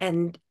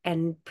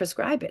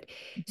prescribe it.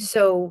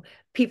 So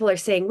people are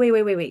saying,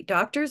 wait,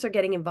 doctors are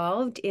getting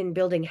involved in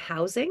building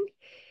housing,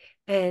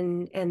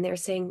 and they're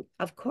saying,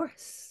 of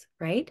course,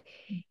 right?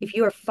 Mhm. If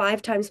you are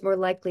 5 times more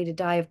likely to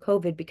die of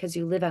COVID because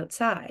you live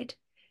outside,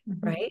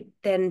 Mhm. right?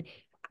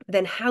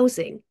 Then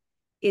housing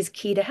is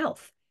key to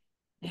health.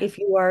 Yeah. If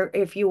you are,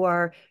 if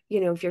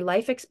your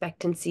life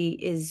expectancy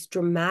is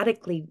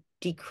dramatically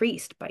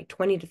decreased by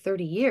 20 to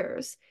 30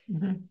 years,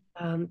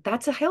 Mhm.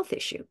 that's a health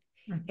issue.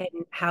 Mhm.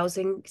 And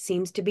housing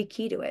seems to be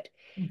key to it.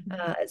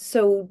 Mhm.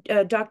 So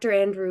Dr.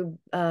 Andrew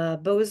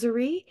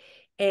Bosery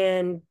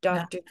and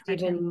Yeah, Dr. heard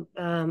him.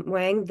 Stephen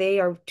Wang, they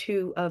are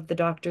two of the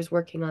doctors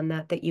working on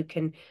that you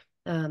can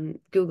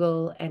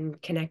Google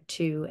and connect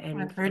to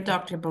and I've heard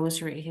Dr.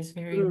 Bosery. He's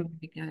very, Mm,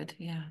 very good.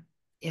 Yeah.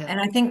 yeah. And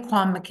I think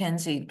Kwame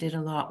McKenzie did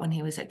a lot when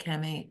he was at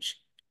CAMH.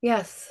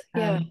 Yes,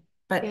 yeah,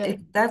 But yeah,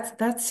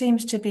 that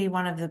seems to be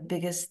one of the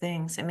biggest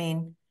things. I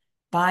mean,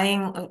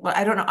 buying, well,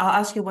 I don't know. I'll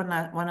ask you one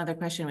other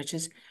question, which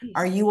is,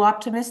 are please. you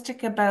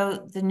optimistic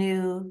about the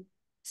new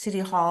City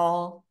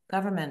Hall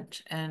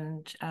government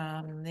and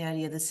the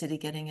idea of the city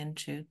getting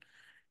into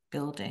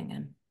building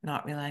and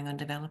not relying on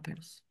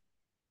developers?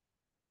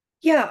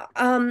 Yeah,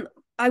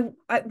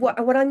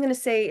 what I'm going to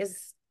say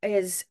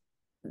is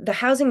the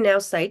Housing Now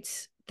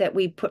sites that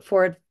we put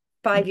forward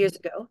 5 years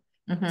ago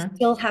Mm-hmm.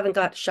 still haven't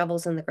got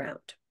shovels in the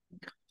ground,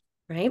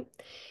 right?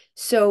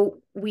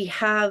 So we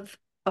have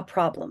a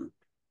problem.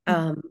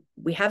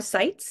 We have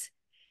sites,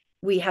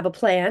 we have a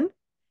plan,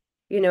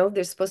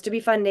 there's supposed to be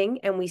funding,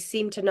 and we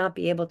seem to not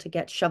be able to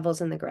get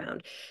shovels in the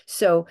ground.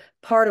 So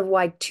part of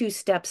why Two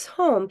Steps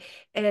Home,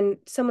 and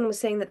someone was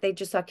saying that they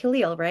just saw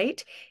Khalil,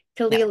 right?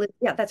 Yeah. Khalil,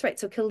 yeah, that's right.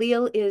 So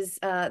Khalil is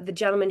the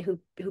gentleman who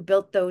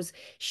built those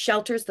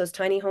shelters, those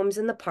tiny homes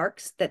in the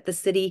parks that the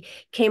city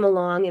came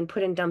along and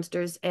put in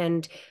dumpsters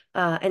and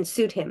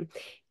sued him.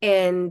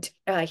 And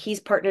he's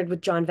partnered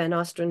with John Van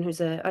Ostren,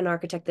 who's an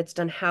architect that's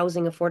done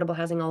housing, affordable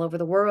housing all over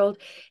the world.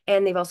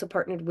 And they've also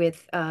partnered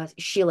with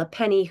Sheila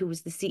Penny, who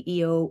was the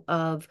CEO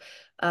of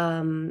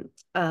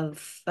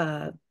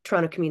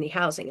Toronto Community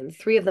Housing. And the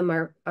three of them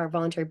are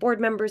voluntary board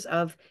members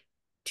of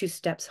Two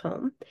Steps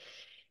Home.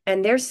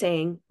 And they're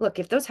saying, look,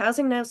 if those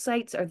housing now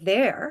sites are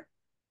there,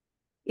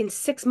 in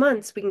 6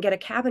 months, we can get a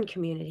cabin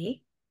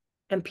community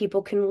and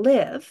people can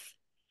live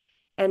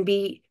and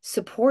be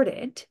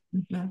supported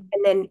Mm-hmm.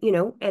 and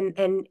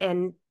then,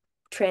 and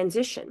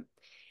transition.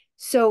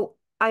 So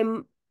I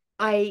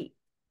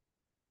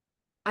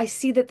I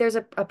see that there's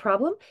a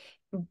problem.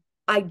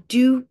 I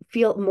do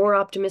feel more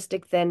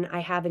optimistic than I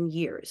have in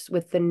years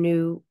with the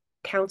new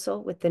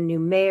council, with the new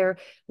mayor,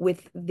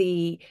 with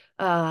the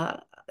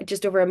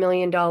just over $1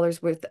 million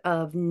worth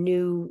of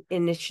new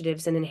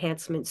initiatives and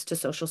enhancements to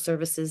social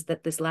services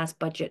that this last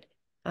budget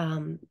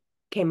um,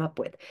 came up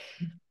with.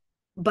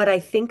 But I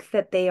think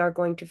that they are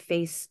going to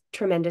face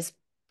tremendous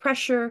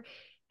pressure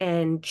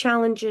and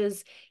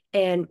challenges,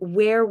 and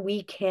where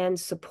we can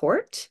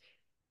support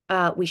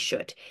we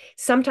should.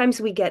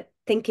 Sometimes we get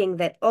thinking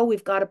that, oh,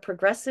 we've got a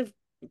progressive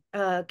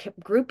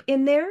group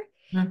in there,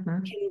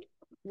 Mm-hmm. can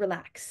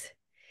relax.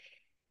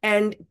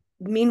 And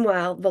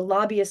meanwhile, the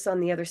lobbyists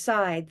on the other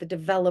side, the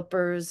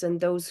developers and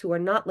those who are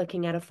not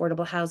looking at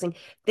affordable housing,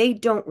 they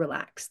don't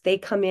relax. They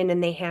come in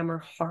and they hammer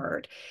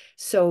hard.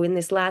 So in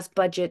this last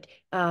budget,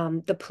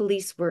 the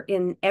police were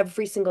in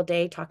every single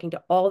day talking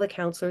to all the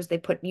counselors.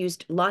 They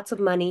used lots of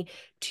money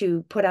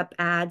to put up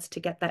ads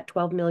to get that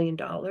 $12 million.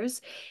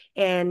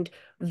 And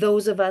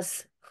those of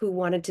us who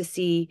wanted to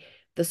see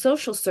the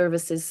social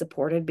services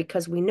supported,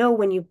 because we know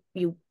when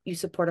you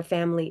support a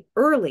family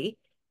early,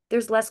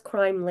 there's less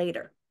crime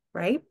later,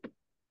 right?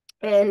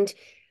 And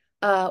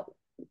uh,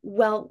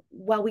 while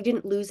we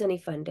didn't lose any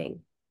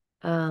funding,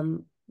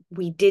 um,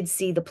 we did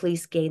see the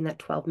police gain that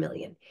 12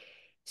 million.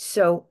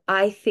 So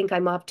I think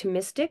I'm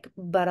optimistic,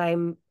 but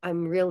I'm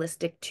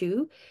realistic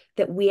too,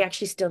 that we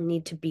actually still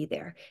need to be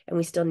there and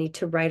we still need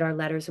to write our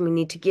letters and we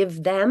need to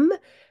give them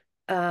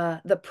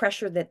the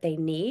pressure that they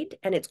need.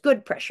 And it's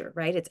good pressure,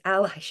 right? It's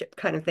allyship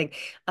kind of thing.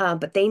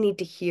 But they need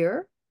to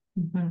hear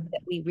Mm-hmm.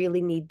 that we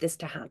really need this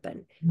to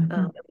happen.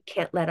 Mm-hmm. We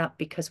can't let up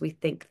because we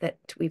think that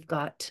we've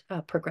got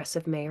a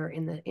progressive mayor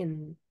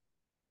in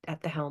at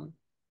the helm.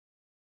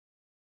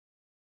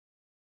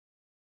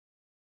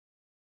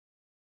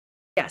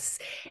 Yes,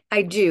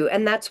 I do,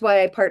 and that's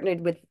why I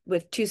partnered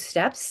with Two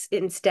Steps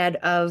instead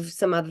of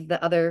some of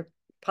the other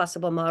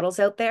possible models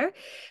out there.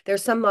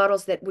 There's some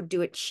models that would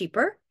do it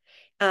cheaper,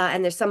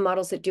 and there's some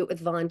models that do it with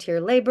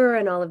volunteer labor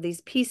and all of these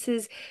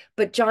pieces.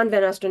 But John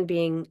Van Osten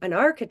being an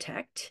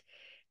architect,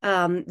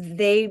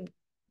 they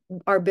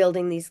are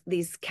building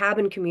these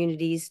cabin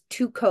communities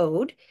to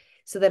code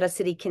so that a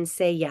city can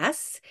say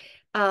yes.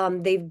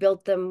 They've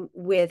built them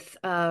with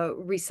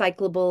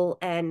recyclable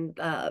and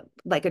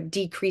like a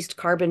decreased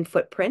carbon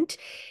footprint.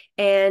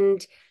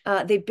 And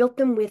they built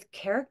them with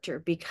character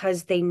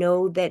because they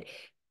know that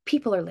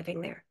people are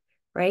living there,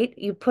 right?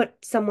 You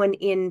put someone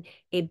in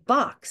a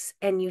box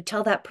and you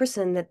tell that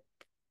person that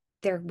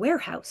they're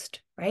warehoused,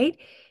 right?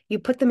 You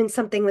put them in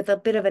something with a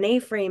bit of an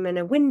A-frame and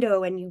a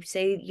window and you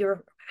say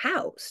you're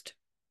housed.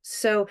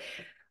 So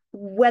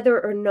whether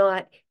or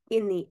not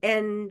in the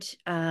end,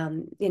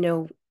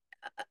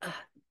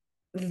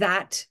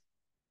 that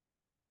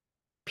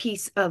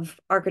piece of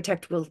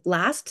architect will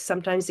last.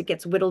 Sometimes it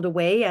gets whittled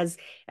away as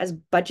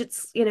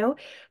budgets,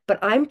 but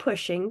I'm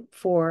pushing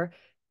for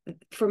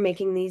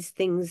making these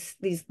things,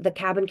 the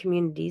cabin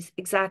communities,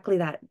 exactly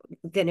that,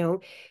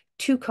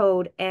 to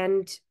code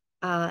and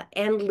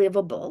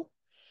livable.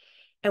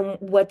 And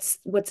what's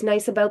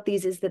nice about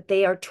these is that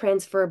they are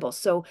transferable.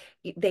 So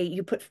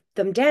you put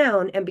them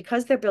down, and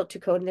because they're built to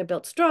code and they're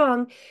built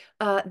strong,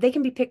 they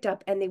can be picked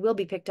up and they will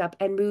be picked up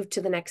and moved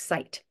to the next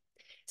site.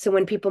 So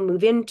when people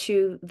move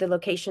into the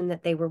location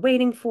that they were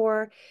waiting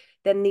for,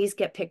 then these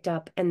get picked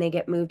up and they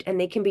get moved and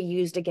they can be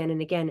used again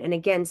and again. And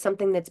again,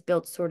 something that's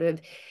built sort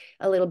of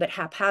a little bit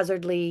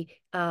haphazardly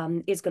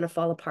is going to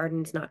fall apart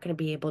and it's not going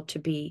to be able to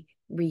be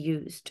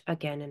reused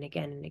again and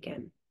again and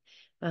again.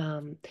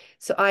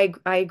 So I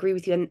agree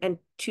with you, and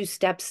Two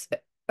Steps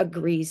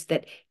agrees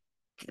that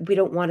we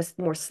don't want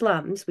more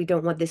slums. We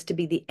don't want this to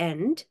be the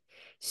end.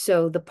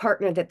 So the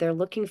partner that they're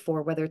looking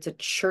for, whether it's a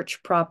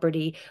church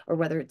property or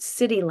whether it's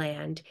city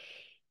land,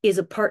 is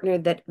a partner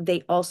that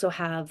they also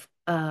have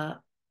a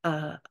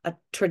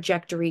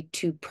trajectory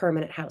to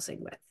permanent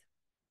housing with,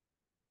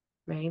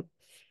 right?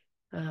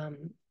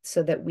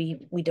 So that we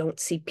don't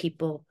see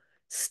people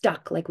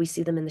stuck like we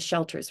see them in the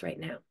shelters right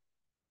now.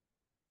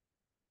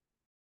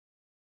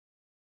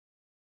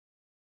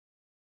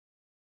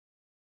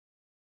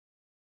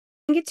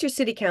 I think it's your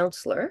city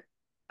councilor,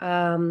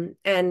 and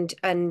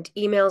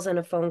emails and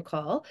a phone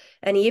call,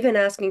 and even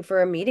asking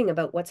for a meeting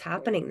about what's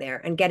happening there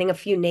and getting a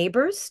few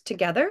neighbors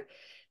together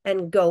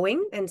and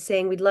going and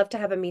saying, we'd love to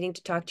have a meeting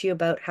to talk to you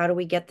about how do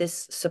we get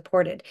this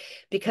supported,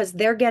 because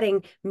they're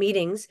getting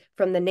meetings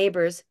from the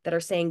neighbors that are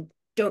saying,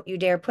 don't you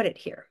dare put it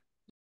here.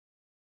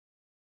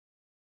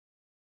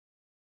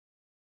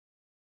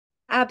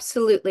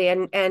 Absolutely.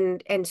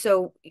 And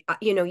so,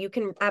 you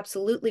can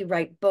absolutely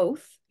write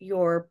both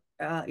your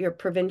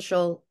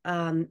provincial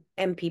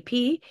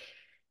MPP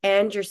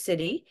and your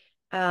city.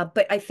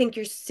 But I think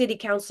your city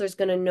councilor is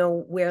going to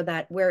know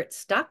where it's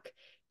stuck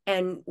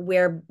and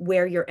where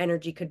your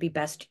energy could be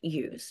best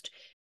used.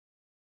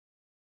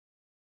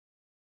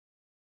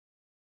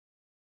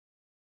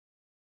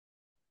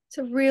 It's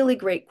a really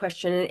great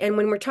question. And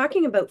when we're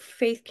talking about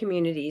faith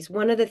communities,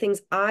 one of the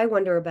things I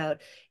wonder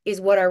about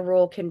is what our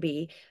role can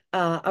be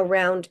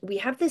around. We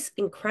have this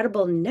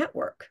incredible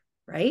network,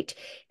 right?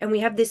 And we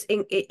have this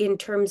in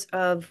terms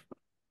of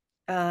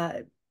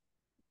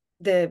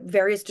the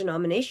various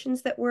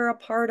denominations that we're a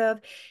part of,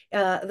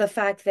 the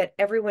fact that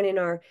everyone in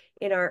our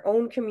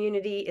own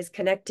community is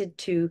connected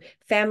to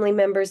family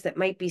members that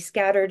might be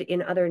scattered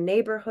in other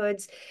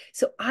neighborhoods.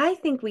 So I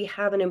think we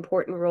have an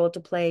important role to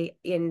play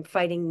in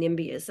fighting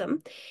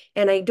NIMBYism.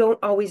 And I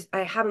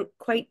haven't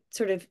quite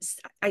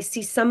I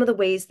see some of the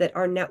ways that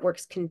our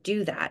networks can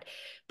do that,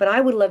 but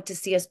I would love to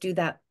see us do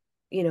that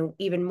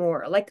even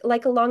more,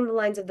 like along the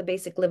lines of the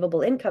basic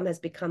livable income has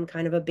become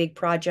kind of a big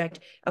project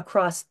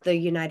across the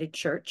United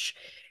Church.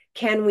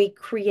 Can we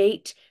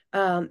create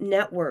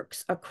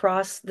networks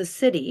across the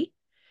city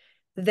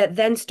that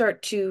then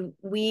start to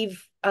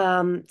weave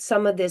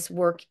some of this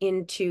work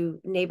into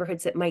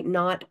neighborhoods that might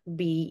not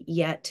be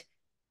yet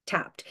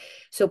tapped?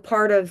 So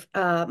part of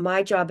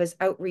my job as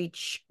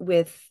outreach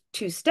with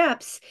Two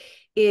Steps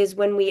is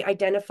when we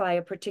identify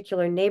a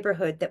particular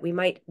neighborhood that we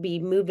might be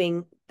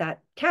moving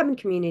that cabin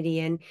community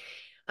in,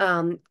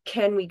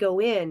 can we go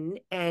in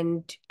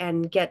and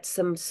get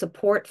some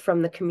support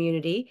from the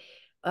community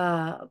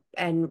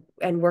and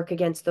work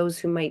against those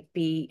who might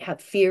have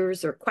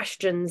fears or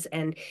questions,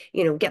 and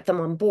get them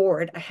on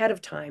board ahead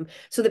of time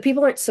so that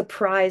people aren't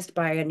surprised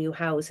by a new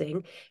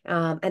housing,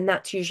 and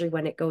that's usually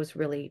when it goes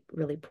really,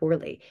 really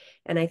poorly.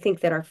 And I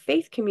think that our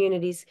faith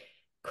communities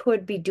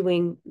could be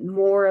doing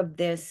more of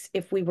this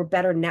if we were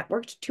better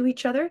networked to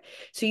each other.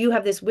 So you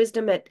have this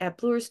wisdom at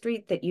Bloor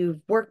Street that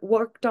you've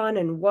worked on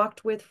and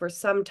walked with for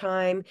some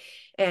time.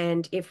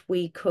 And if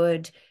we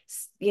could,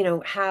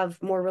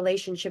 have more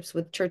relationships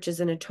with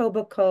churches in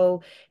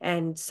Etobicoke,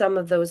 and some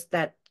of those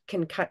that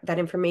can cut that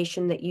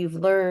information that you've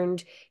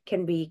learned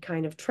can be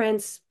kind of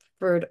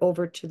transferred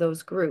over to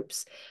those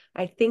groups.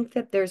 I think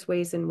that there's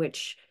ways in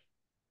which,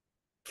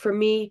 for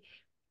me,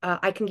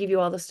 I can give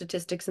you all the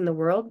statistics in the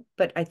world,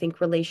 but I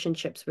think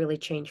relationships really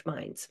change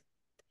minds.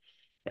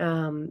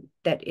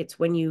 That it's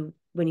when you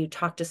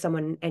talk to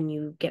someone and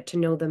you get to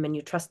know them and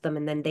you trust them,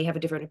 and then they have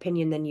a different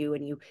opinion than you,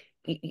 and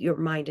your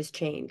mind is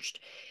changed.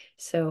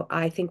 So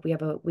I think we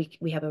have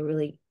a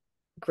really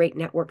great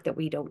network that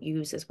we don't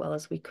use as well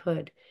as we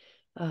could.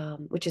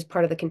 which is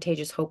part of the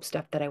Contagious Hope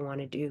stuff that I want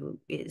to do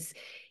is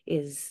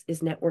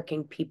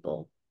networking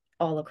people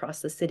all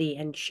across the city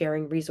and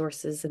sharing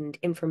resources and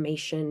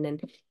information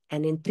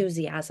and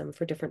enthusiasm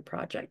for different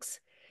projects.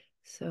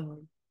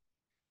 So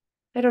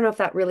I don't know if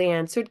that really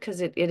answered,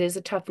 because it is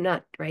a tough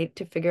nut, right?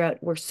 To figure out,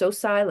 we're so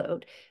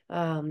siloed,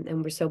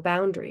 and we're so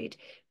boundaried.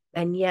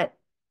 And yet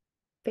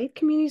faith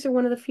communities are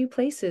one of the few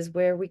places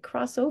where we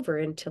cross over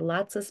into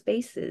lots of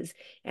spaces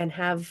and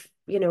have,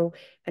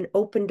 an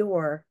open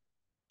door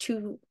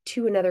to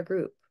another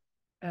group,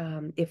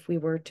 if we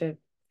were to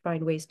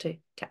find ways to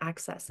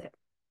access it.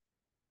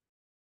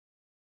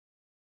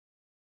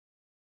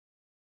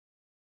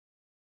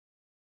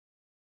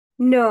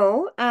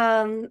 No,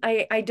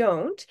 I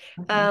don't,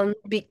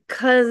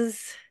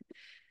 because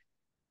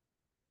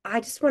I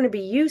just want to be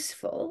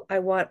useful. I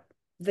want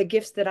the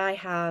gifts that I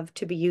have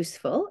to be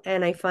useful,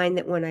 and I find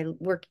that when I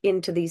work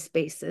into these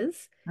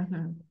spaces,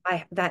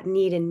 I that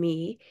need in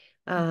me,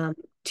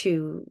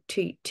 to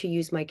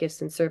use my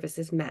gifts and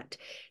services met.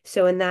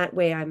 So in that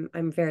way,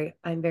 I'm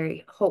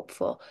very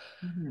hopeful.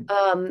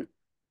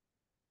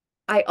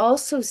 I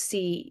also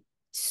see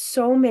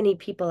so many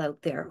people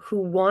out there who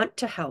want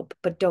to help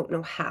but don't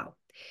know how.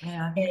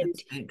 Yeah, I think And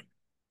it's big.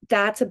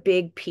 that's a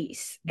big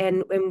piece.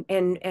 And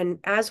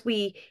as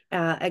we,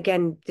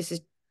 again, this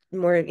is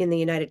more in the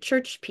United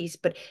Church piece,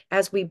 but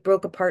as we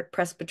broke apart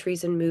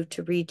presbyteries and moved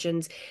to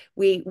regions,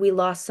 we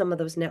lost some of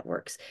those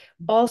networks.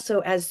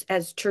 Also,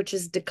 as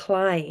churches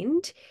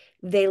declined,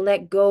 they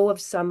let go of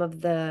some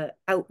of the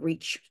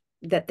outreach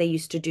that they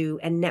used to do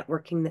and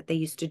networking that they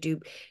used to do,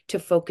 to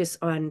focus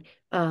on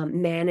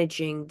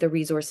managing the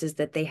resources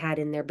that they had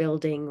in their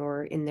building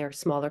or in their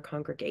smaller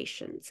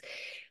congregations.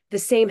 The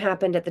same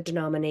happened at the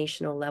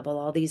denominational level.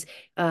 All these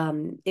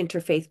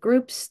interfaith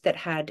groups that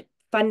had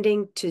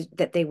funding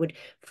that they would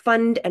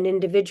fund an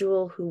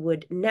individual who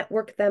would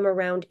network them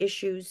around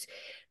issues,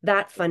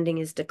 that funding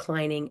is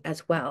declining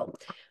as well.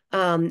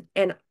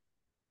 And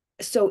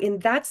so in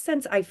that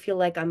sense, I feel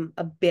like I'm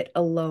a bit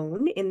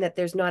alone in that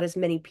there's not as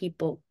many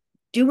people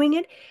doing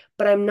it,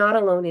 but I'm not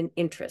alone in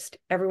interest.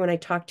 Everyone I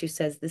talk to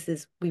says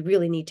we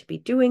really need to be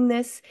doing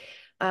this.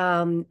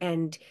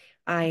 And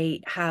I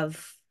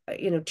have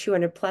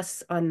 200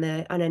 plus on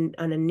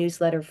a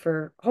newsletter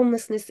for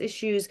homelessness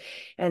issues.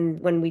 And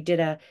when we did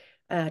a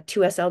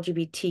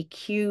 2S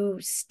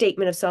LGBTQ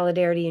statement of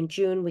solidarity in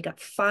June, we got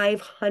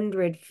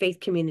 500 faith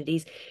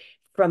communities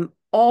from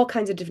all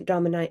kinds of different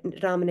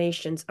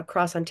denominations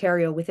across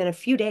Ontario within a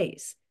few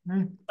days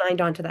signed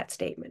on to that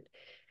statement.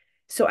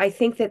 So I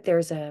think that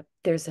there's a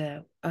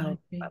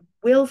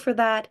will for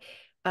that.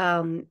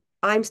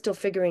 I'm still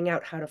figuring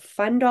out how to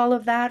fund all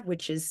of that,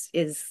 which is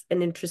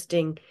an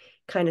interesting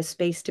kind of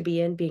space to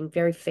be in, being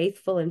very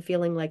faithful and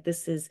feeling like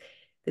this is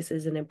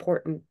an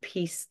important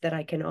piece that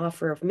I can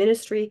offer of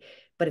ministry,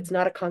 but it's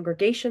not a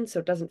congregation, so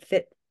it doesn't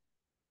fit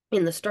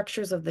in the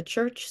structures of the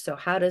church. So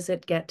how does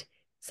it get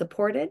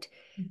supported?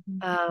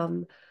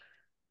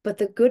 But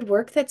the good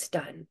work that's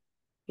done,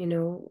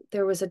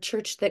 there was a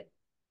church that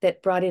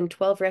brought in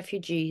 12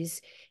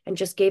 refugees and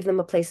just gave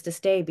them a place to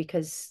stay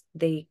because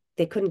they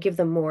couldn't give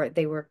them more.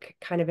 They were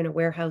kind of in a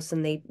warehouse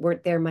and they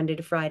weren't there Monday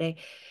to Friday.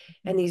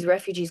 And these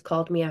refugees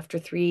called me after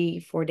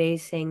 3-4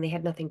 days saying they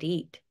had nothing to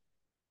eat.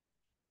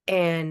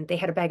 And they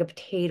had a bag of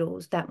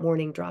potatoes that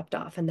morning dropped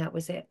off, and that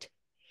was it.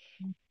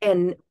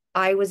 And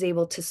I was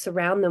able to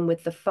surround them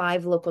with the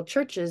 5 local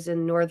churches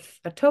in North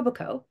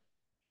Etobicoke.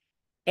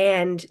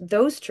 And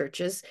those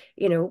churches,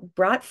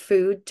 brought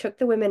food, took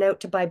the women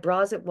out to buy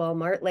bras at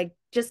Walmart, like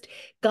just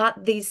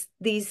got these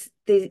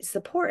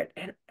support.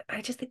 And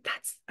I just think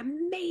that's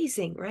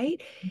amazing,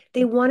 right?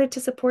 They wanted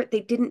to support,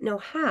 they didn't know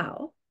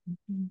how.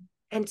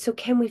 And so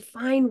can we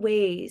find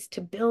ways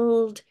to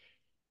build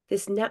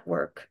this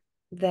network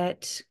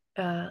that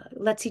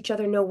lets each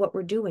other know what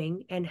we're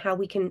doing and how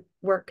we can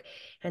work?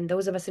 And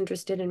those of us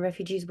interested in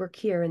refugees work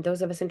here, and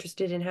those of us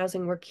interested in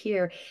housing work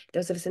here,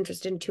 those of us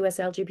interested in 2S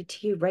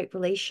LGBTQ right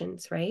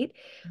relations, right?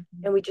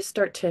 And we just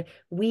start to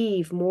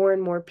weave more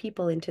and more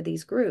people into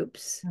these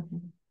groups.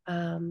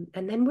 And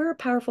then we're a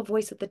powerful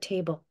voice at the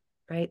table,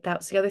 right?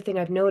 That's the other thing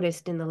I've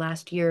noticed in the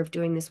last year of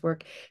doing this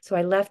work. So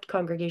I left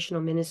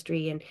congregational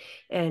ministry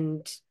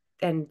and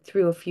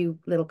through a few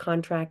little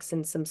contracts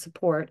and some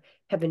support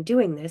have been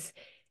doing this.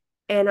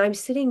 And I'm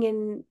sitting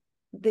in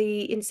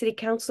city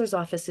councilors'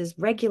 offices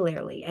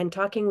regularly and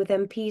talking with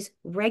MPs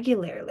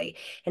regularly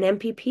and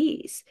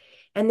MPPs.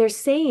 And they're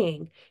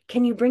saying,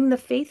 can you bring the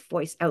faith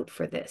voice out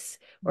for this?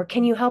 Or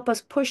can you help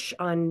us push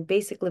on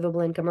basic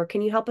livable income? Or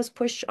can you help us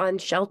push on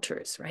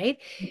shelters, right?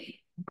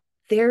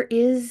 There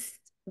is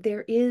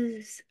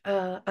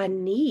a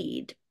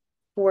need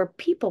for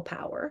people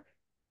power,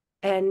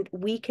 and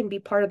we can be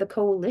part of the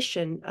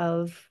coalition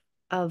of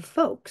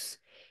folks,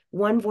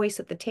 one voice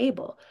at the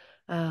table,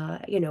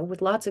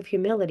 with lots of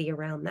humility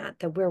around that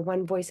we're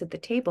one voice at the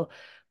table,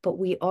 but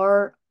we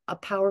are a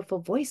powerful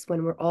voice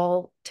when we're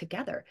all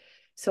together.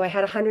 So I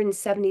had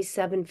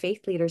 177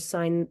 faith leaders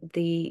sign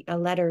a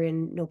letter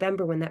in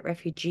November when that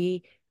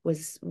refugee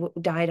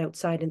died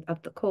outside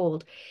of the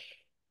cold.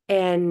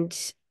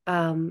 And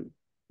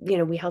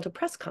we held a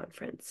press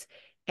conference,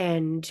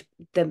 and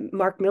the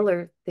Mark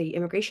Miller, the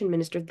immigration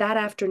minister, that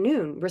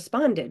afternoon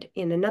responded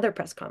in another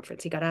press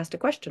conference. He got asked a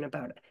question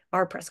about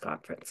our press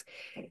conference.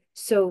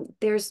 So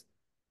there's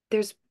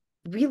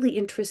really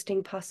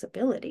interesting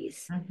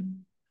possibilities.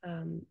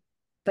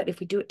 But if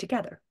we do it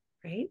together,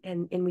 right?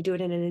 And we do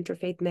it in an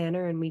interfaith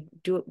manner, and we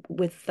do it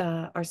with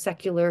our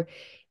secular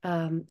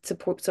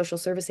support social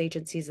service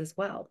agencies as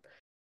well.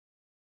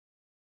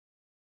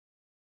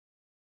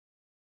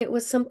 It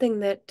was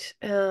something that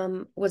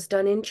was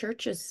done in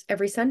churches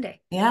every Sunday.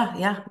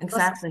 Yeah,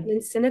 exactly.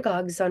 In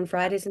synagogues on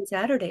Fridays and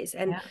Saturdays.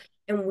 And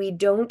we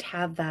don't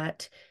have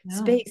that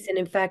space. And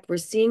in fact, we're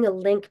seeing a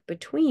link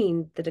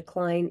between the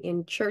decline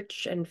in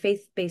church and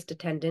faith-based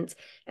attendance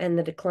and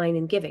the decline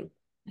in giving.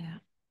 Yeah.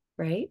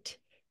 Right?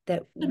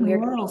 That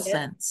moral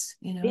sense,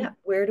 Yeah,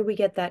 where do we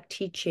get that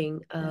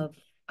teaching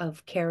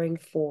of caring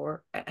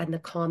for and the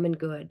common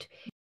good?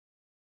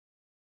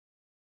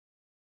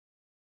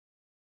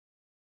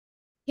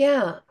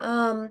 Yeah.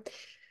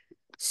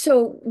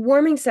 So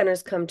warming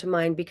centers come to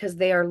mind because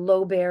they are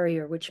low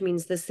barrier, which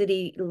means the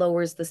city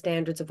lowers the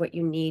standards of what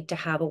you need to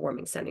have a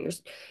warming center.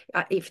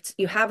 If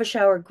you have a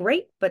shower,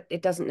 great, but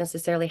it doesn't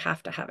necessarily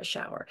have to have a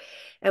shower.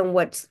 And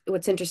what's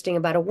interesting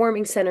about a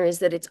warming center is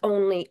that it's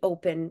only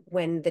open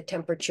when the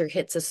temperature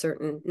hits a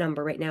certain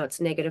number. Right now, it's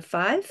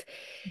 -5.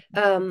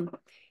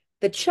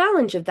 The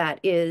challenge of that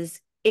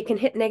is it can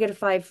hit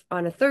 -5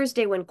 on a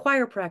Thursday when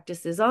choir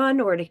practice is on,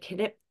 or it can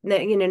hit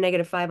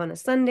 -5 on a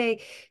Sunday.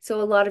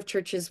 So a lot of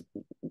churches,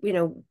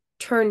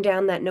 turn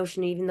down that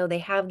notion, even though they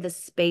have the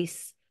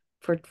space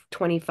for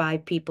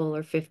 25 people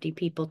or 50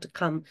 people to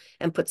come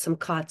and put some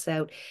cots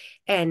out.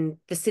 And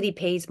the city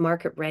pays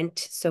market rent,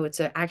 so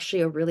it's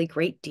actually a really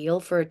great deal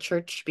for a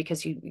church,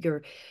 because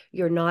you're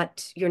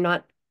not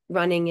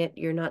running it,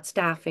 you're not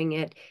staffing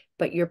it,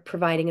 but you're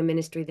providing a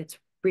ministry that's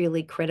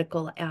really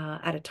critical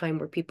at a time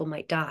where people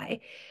might die.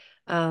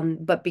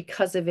 But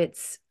because of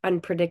its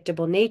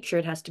unpredictable nature,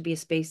 it has to be a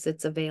space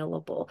that's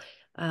available.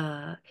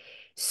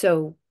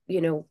 So,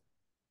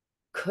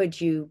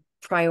 could you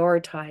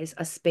prioritize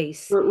a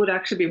space? Or it would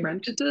actually be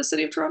rented to the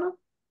city of Toronto?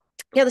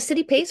 Yeah, the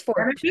city pays for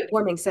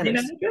warming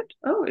centers.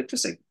 Oh,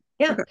 interesting.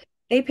 Yeah. Okay.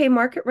 They pay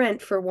market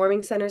rent for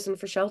warming centers and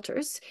for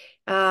shelters.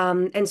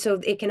 And so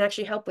it can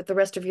actually help with the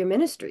rest of your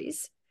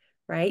ministries,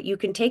 right? You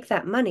can take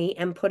that money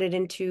and put it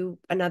into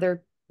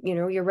another,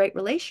 your right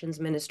relations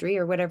ministry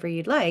or whatever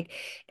you'd like.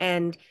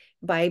 And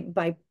by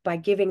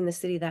giving the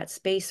city that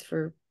space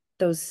for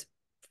those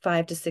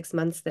 5 to 6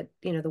 months that,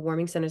 the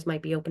warming centers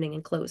might be opening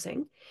and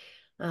closing.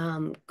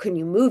 Can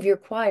you move your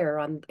choir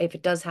on, if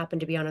it does happen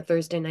to be on a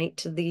Thursday night,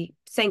 to the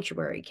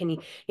sanctuary? Can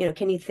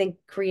you think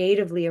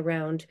creatively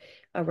around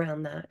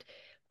that?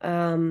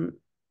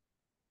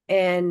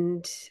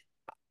 And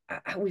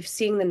we've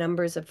seen the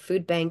numbers of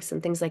food banks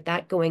and things like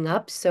that going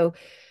up. So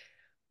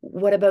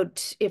what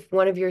about if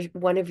one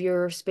of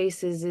your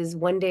spaces is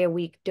one day a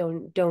week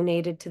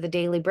donated to the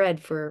Daily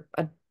Bread for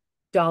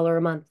 $1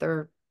 a month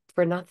or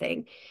for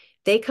nothing?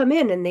 They come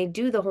in and they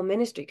do the whole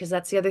ministry, because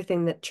that's the other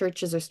thing that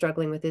churches are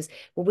struggling with is,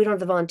 well, we don't have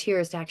the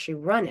volunteers to actually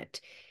run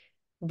it.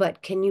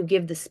 But can you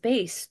give the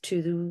space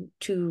to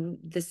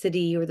the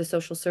city or the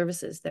social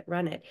services that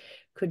run it?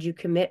 Could you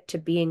commit to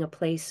being a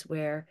place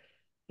where,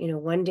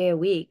 one day a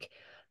week,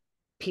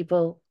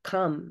 people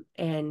come?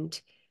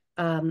 And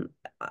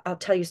I'll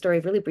tell you a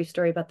really brief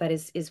story about that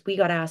is we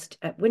got asked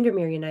at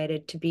Windermere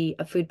United to be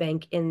a food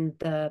bank in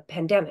the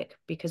pandemic,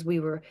 because we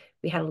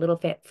had a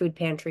little food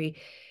pantry,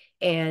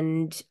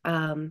 and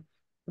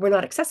we're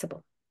not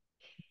accessible.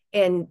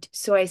 And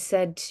so I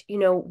said,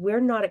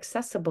 we're not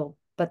accessible,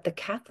 but the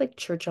Catholic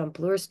Church on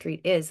Bloor Street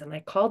is. And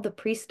I called the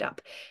priest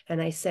up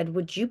and I said,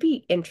 would you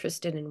be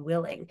interested and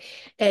willing?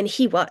 And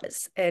he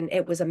was, and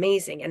it was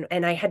amazing.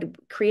 And I had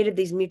created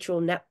these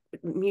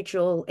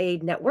mutual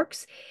aid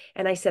networks.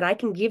 And I said, I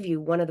can give you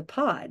one of the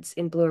pods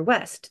in Bloor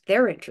West.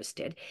 They're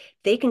interested.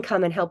 They can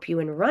come and help you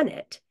and run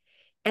it.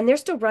 And they're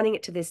still running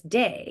it to this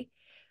day.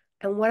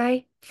 And what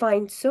I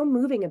find so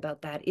moving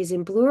about that is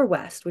in Bloor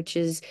West, which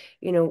is,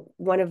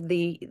 one of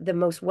the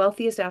most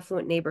wealthiest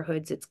affluent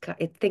neighborhoods.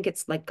 I think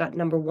it's like got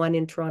 #1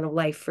 in Toronto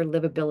Life for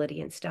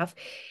livability and stuff.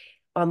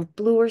 On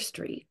Bloor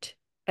Street,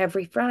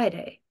 every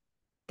Friday,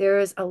 there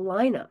is a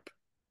lineup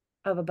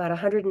of about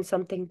 100 and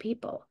something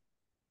people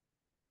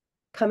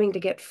coming to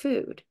get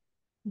food.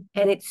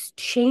 And it's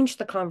changed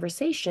the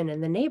conversation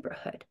in the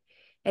neighborhood.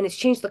 And it's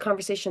changed the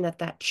conversation at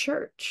that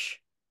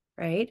church,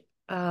 right?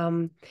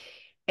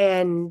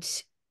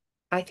 And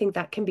I think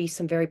that can be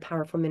some very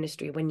powerful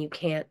ministry when you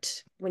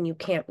can't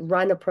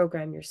run a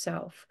program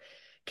yourself.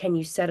 Can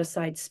you set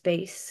aside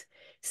space?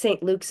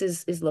 St. Luke's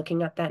is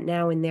looking at that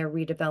now in their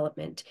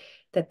redevelopment,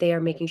 that they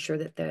are making sure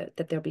that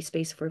there'll be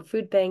space for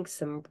food banks,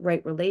 some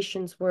right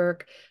relations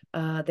work,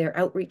 their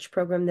outreach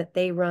program that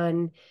they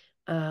run.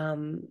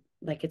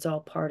 Like it's all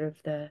part of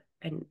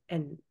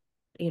and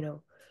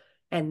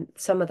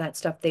some of that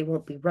stuff they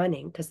won't be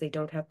running because they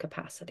don't have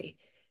capacity.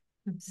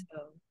 So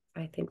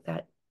I think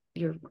that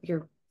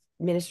your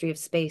ministry of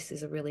space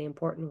is a really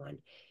important one.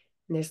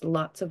 And there's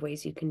lots of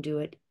ways you can do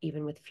it,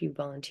 even with few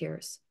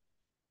volunteers.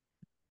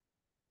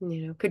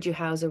 Could you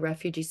house a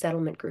refugee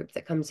settlement group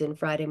that comes in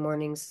Friday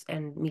mornings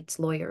and meets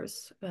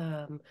lawyers,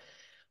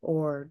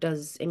 or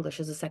does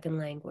English as a second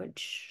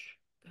language?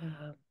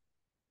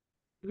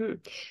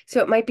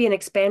 So it might be an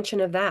expansion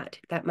of that.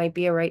 That might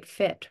be a right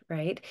fit,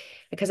 right?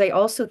 Because I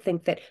also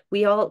think that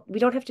we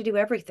don't have to do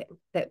everything.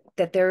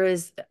 That there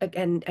is,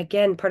 and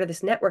again, part of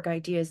this network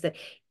idea is that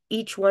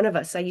each one of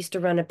us, I used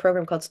to run a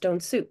program called Stone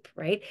Soup,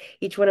 right?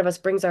 Each one of us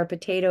brings our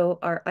potato,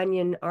 our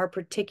onion, our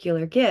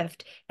particular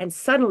gift, and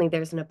suddenly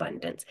there's an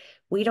abundance.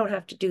 We don't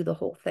have to do the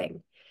whole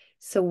thing.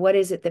 So what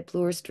is it that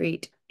Bloor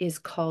Street is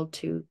called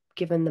to,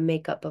 given the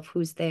makeup of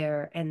who's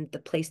there and the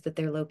place that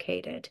they're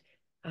located?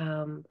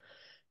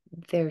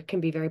 There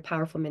can be very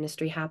powerful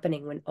ministry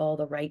happening when all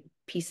the right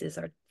pieces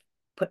are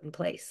put in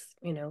place.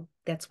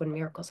 That's when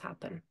miracles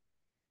happen.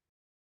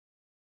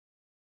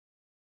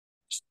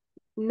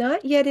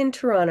 Not yet in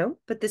Toronto,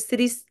 but the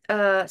city's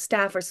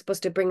staff are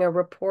supposed to bring a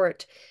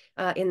report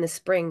in the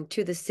spring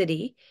to the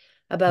city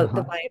about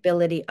the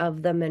viability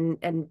of them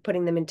and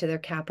putting them into their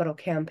capital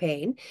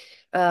campaign.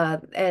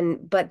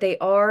 But they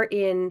are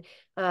in,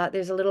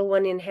 there's a little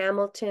one in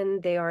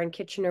Hamilton, they are in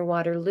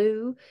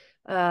Kitchener-Waterloo.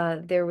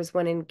 There was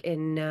one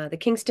in the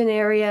Kingston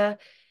area.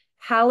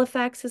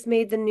 Halifax has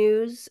made the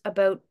news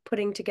about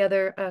putting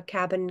together a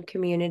cabin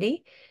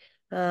community.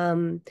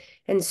 And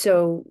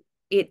so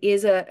it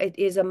is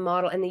a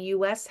model, and the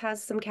US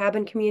has some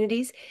cabin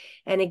communities.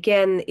 And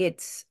again,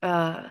 it's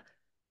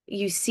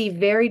you see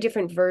very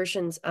different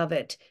versions of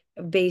it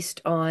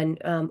based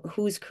on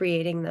who's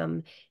creating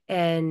them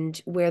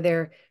and where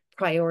their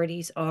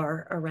priorities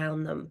are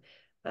around them.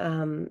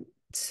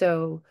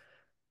 So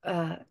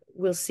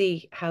we'll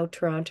see how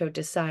Toronto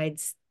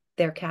decides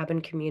their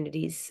cabin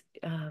communities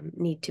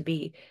need to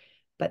be,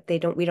 but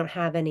we don't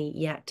have any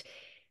yet.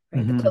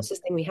 Right. The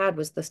closest thing we had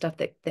was the stuff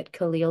that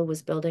Khalil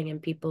was building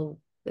and people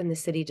in the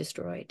city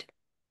destroyed.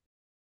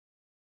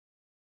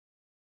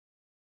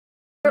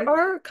 There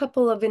are a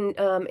couple of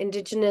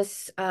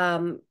indigenous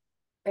land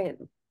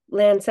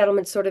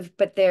settlements sort of,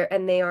 but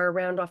they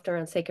are often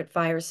around sacred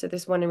fires. So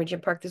there's one in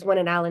Regent Park, there's one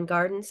in Allen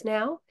Gardens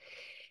now.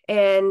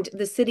 And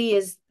the city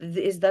is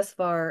thus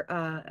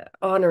far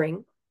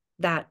honoring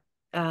that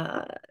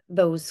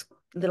those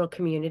little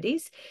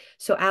communities.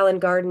 So Allen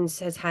Gardens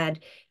has had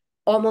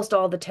almost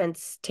all the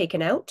tents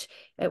taken out.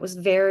 It was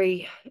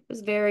very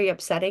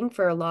upsetting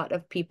for a lot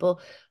of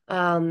people.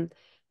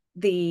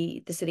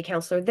 The city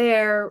councilor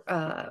there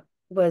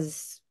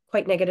was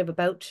quite negative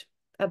about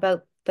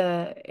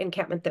the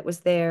encampment that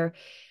was there.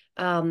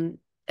 And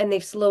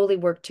they've slowly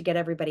worked to get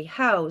everybody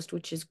housed,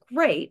 which is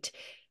great,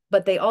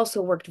 but they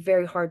also worked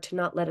very hard to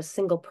not let a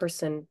single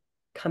person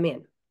come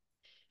in,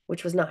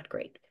 which was not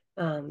great.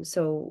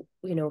 So,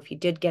 if you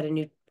did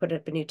put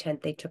up a new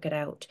tent, they took it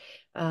out.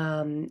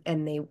 And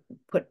they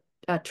put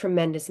a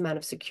tremendous amount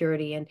of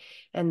security, and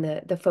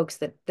the folks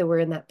that were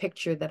in that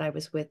picture that I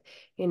was with,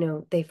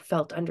 they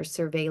felt under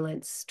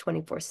surveillance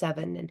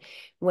 24/7. And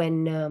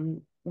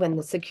when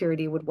the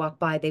security would walk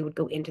by, they would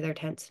go into their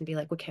tents and be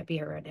like, we can't be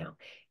here right now.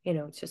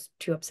 It's just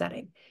too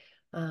upsetting.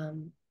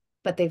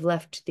 But they've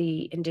left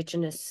the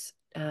indigenous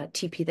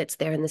teepee that's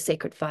there and the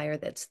sacred fire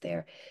that's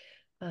there.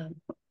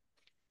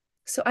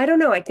 So I don't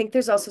know. I think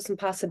there's also some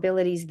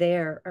possibilities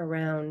there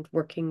around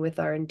working with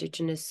our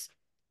indigenous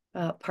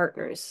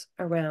partners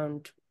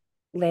around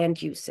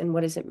land use and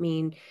what does it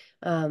mean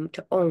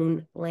to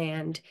own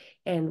land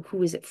and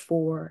who is it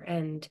for,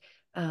 and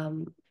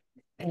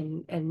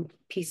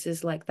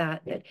pieces like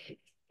that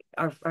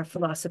our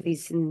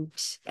philosophies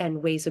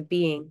and ways of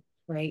being,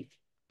 right?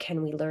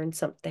 Can we learn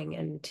something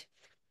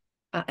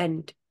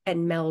and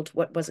meld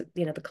what was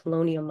the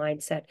colonial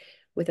mindset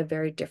with a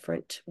very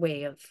different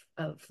way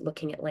of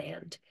looking at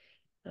land?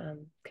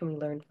 Can we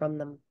learn from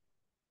them?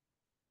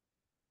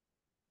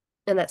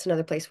 And that's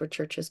another place where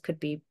churches could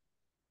be,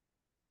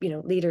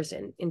 leaders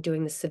in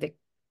doing the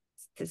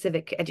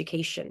civic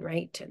education,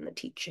 right? And the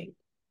teaching,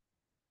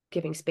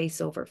 giving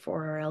space over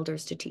for our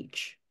elders to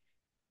teach,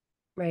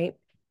 right?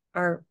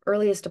 Our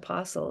earliest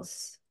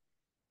apostles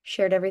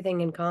shared everything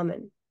in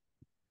common.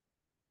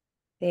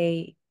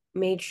 They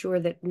made sure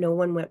that no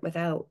one went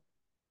without,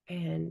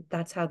 and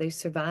that's how they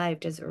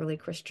survived as early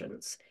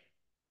Christians.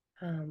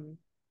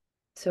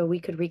 So we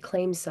could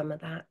reclaim some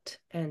of that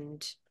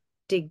and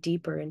dig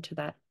deeper into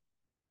that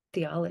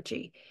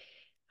theology.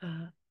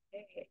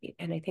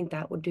 And I think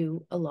that would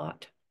do a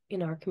lot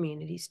in our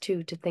communities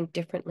too, to think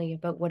differently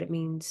about what it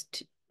means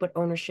what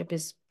ownership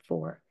is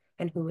for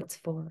and who it's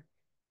for.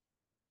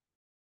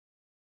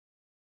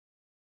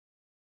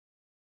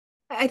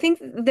 I think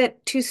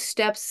that two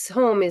steps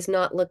home is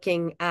not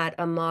looking at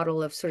a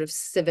model of sort of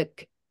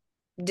civic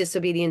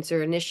disobedience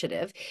or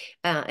initiative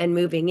and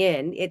moving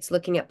in. It's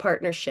looking at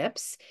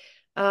partnerships,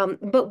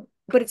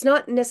 but it's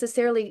not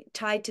necessarily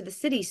tied to the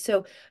city.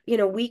 So,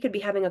 we could be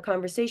having a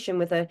conversation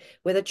with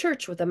a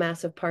church with a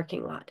massive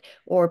parking lot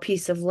or a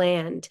piece of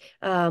land,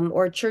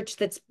 or a church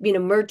that's,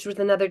 merged with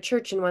another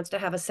church and wants to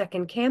have a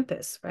second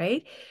campus,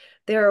 right?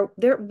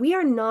 We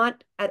are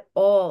not at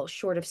all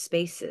short of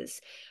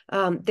spaces.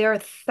 There are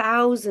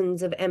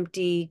thousands of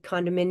empty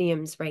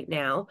condominiums right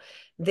now.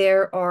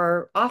 There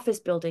are office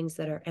buildings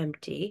that are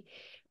empty.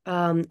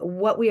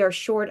 What we are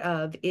short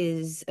of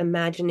is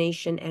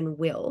imagination and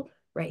will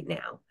right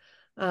now.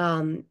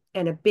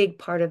 And a big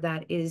part of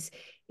that is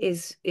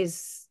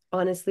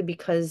honestly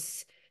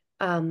because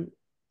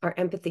our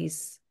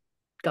empathy's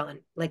gone.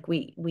 Like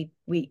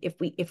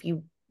if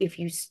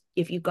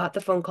you got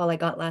the phone call I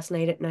got last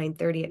night at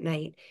 9:30 at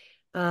night,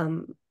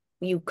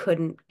 you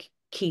couldn't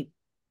keep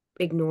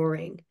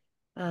ignoring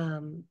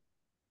the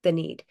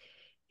need.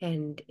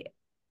 And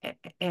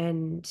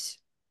and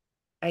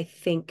I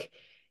think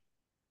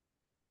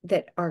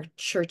that our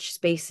church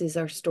spaces,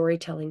 our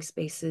storytelling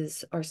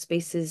spaces, are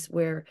spaces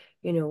where,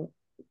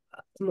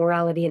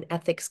 morality and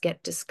ethics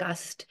get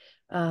discussed.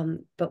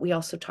 But we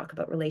also talk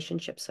about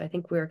relationships. So I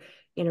think we're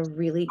in a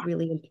really,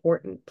 really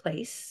important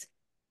place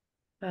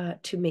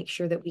to make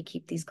sure that we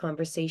keep these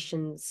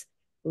conversations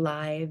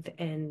live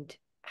and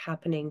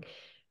happening,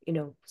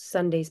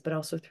 Sundays, but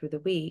also through the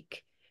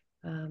week,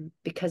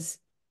 because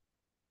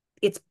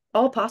it's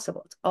all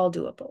possible. It's all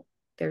doable.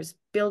 There's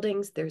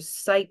buildings, there's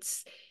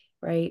sites,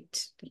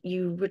 right?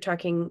 You were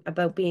talking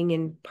about being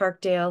in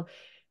Parkdale.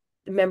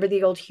 Remember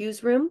the old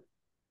Hughes room?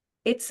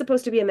 It's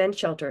supposed to be a men's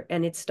shelter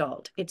and it's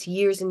stalled. It's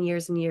years and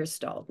years and years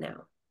stalled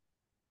now,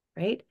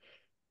 right?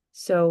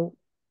 So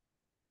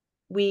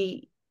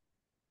we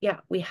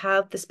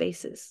have the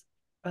spaces.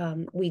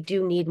 We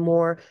do need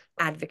more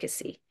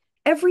advocacy.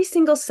 Every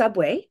single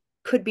subway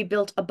could be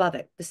built above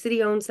it. The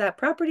city owns that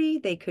property.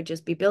 They could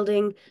just be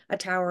building a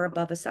tower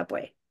above a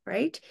subway,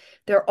 right?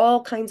 There are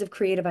all kinds of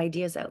creative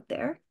ideas out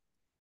there.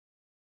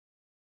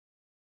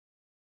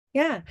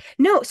 Yeah.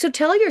 No, so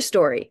tell your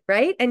story,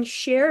 right? And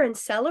share and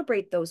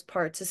celebrate those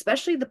parts,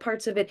 especially the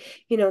parts of it,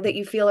 that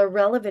you feel are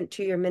relevant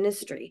to your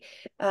ministry.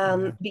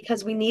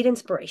 Because we need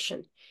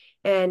inspiration.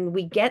 And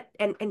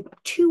and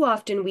too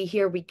often we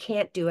hear we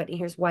can't do it, and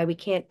here's why we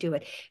can't do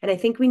it. And I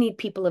think we need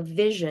people of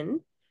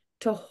vision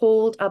to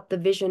hold up the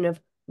vision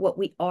of what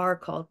we are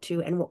called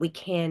to and what we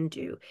can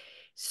do.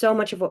 So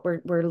much of what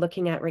we're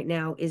looking at right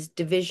now is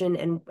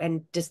division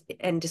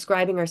and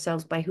describing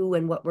ourselves by who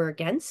and what we're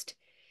against.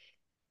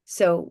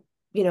 So,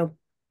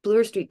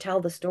 Bloor Street, tell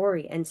the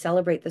story and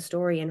celebrate the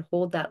story and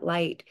hold that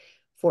light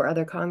for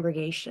other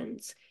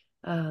congregations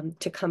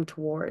to come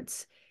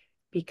towards,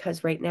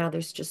 because right now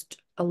there's just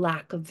a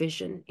lack of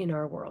vision in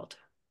our world.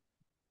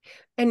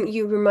 And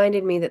you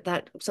reminded me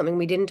that something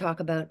we didn't talk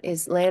about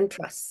is land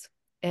trusts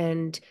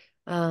and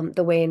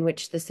the way in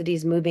which the city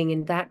is moving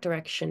in that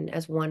direction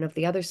as one of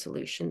the other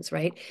solutions,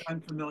 right?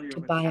 I'm familiar To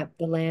with buy that. up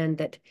the land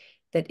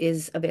that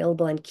is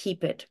available and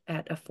keep it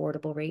at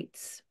affordable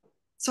rates.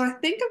 So I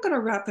think I'm going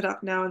to wrap it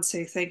up now and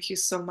say thank you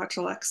so much,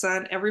 Alexa,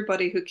 and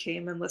everybody who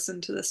came and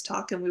listened to this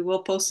talk. And we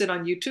will post it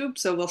on YouTube.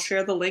 So we'll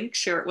share the link,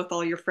 share it with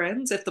all your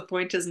friends. If the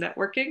point is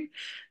networking,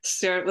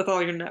 share it with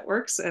all your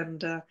networks,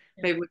 and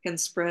maybe we can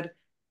spread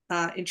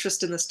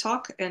interest in this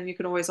talk. And you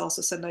can always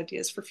also send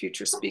ideas for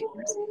future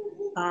speakers.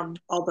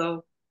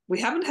 Although we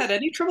haven't had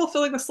any trouble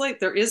filling the slate,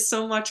 there is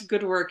so much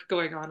good work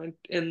going on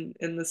in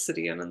the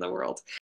city and in the world.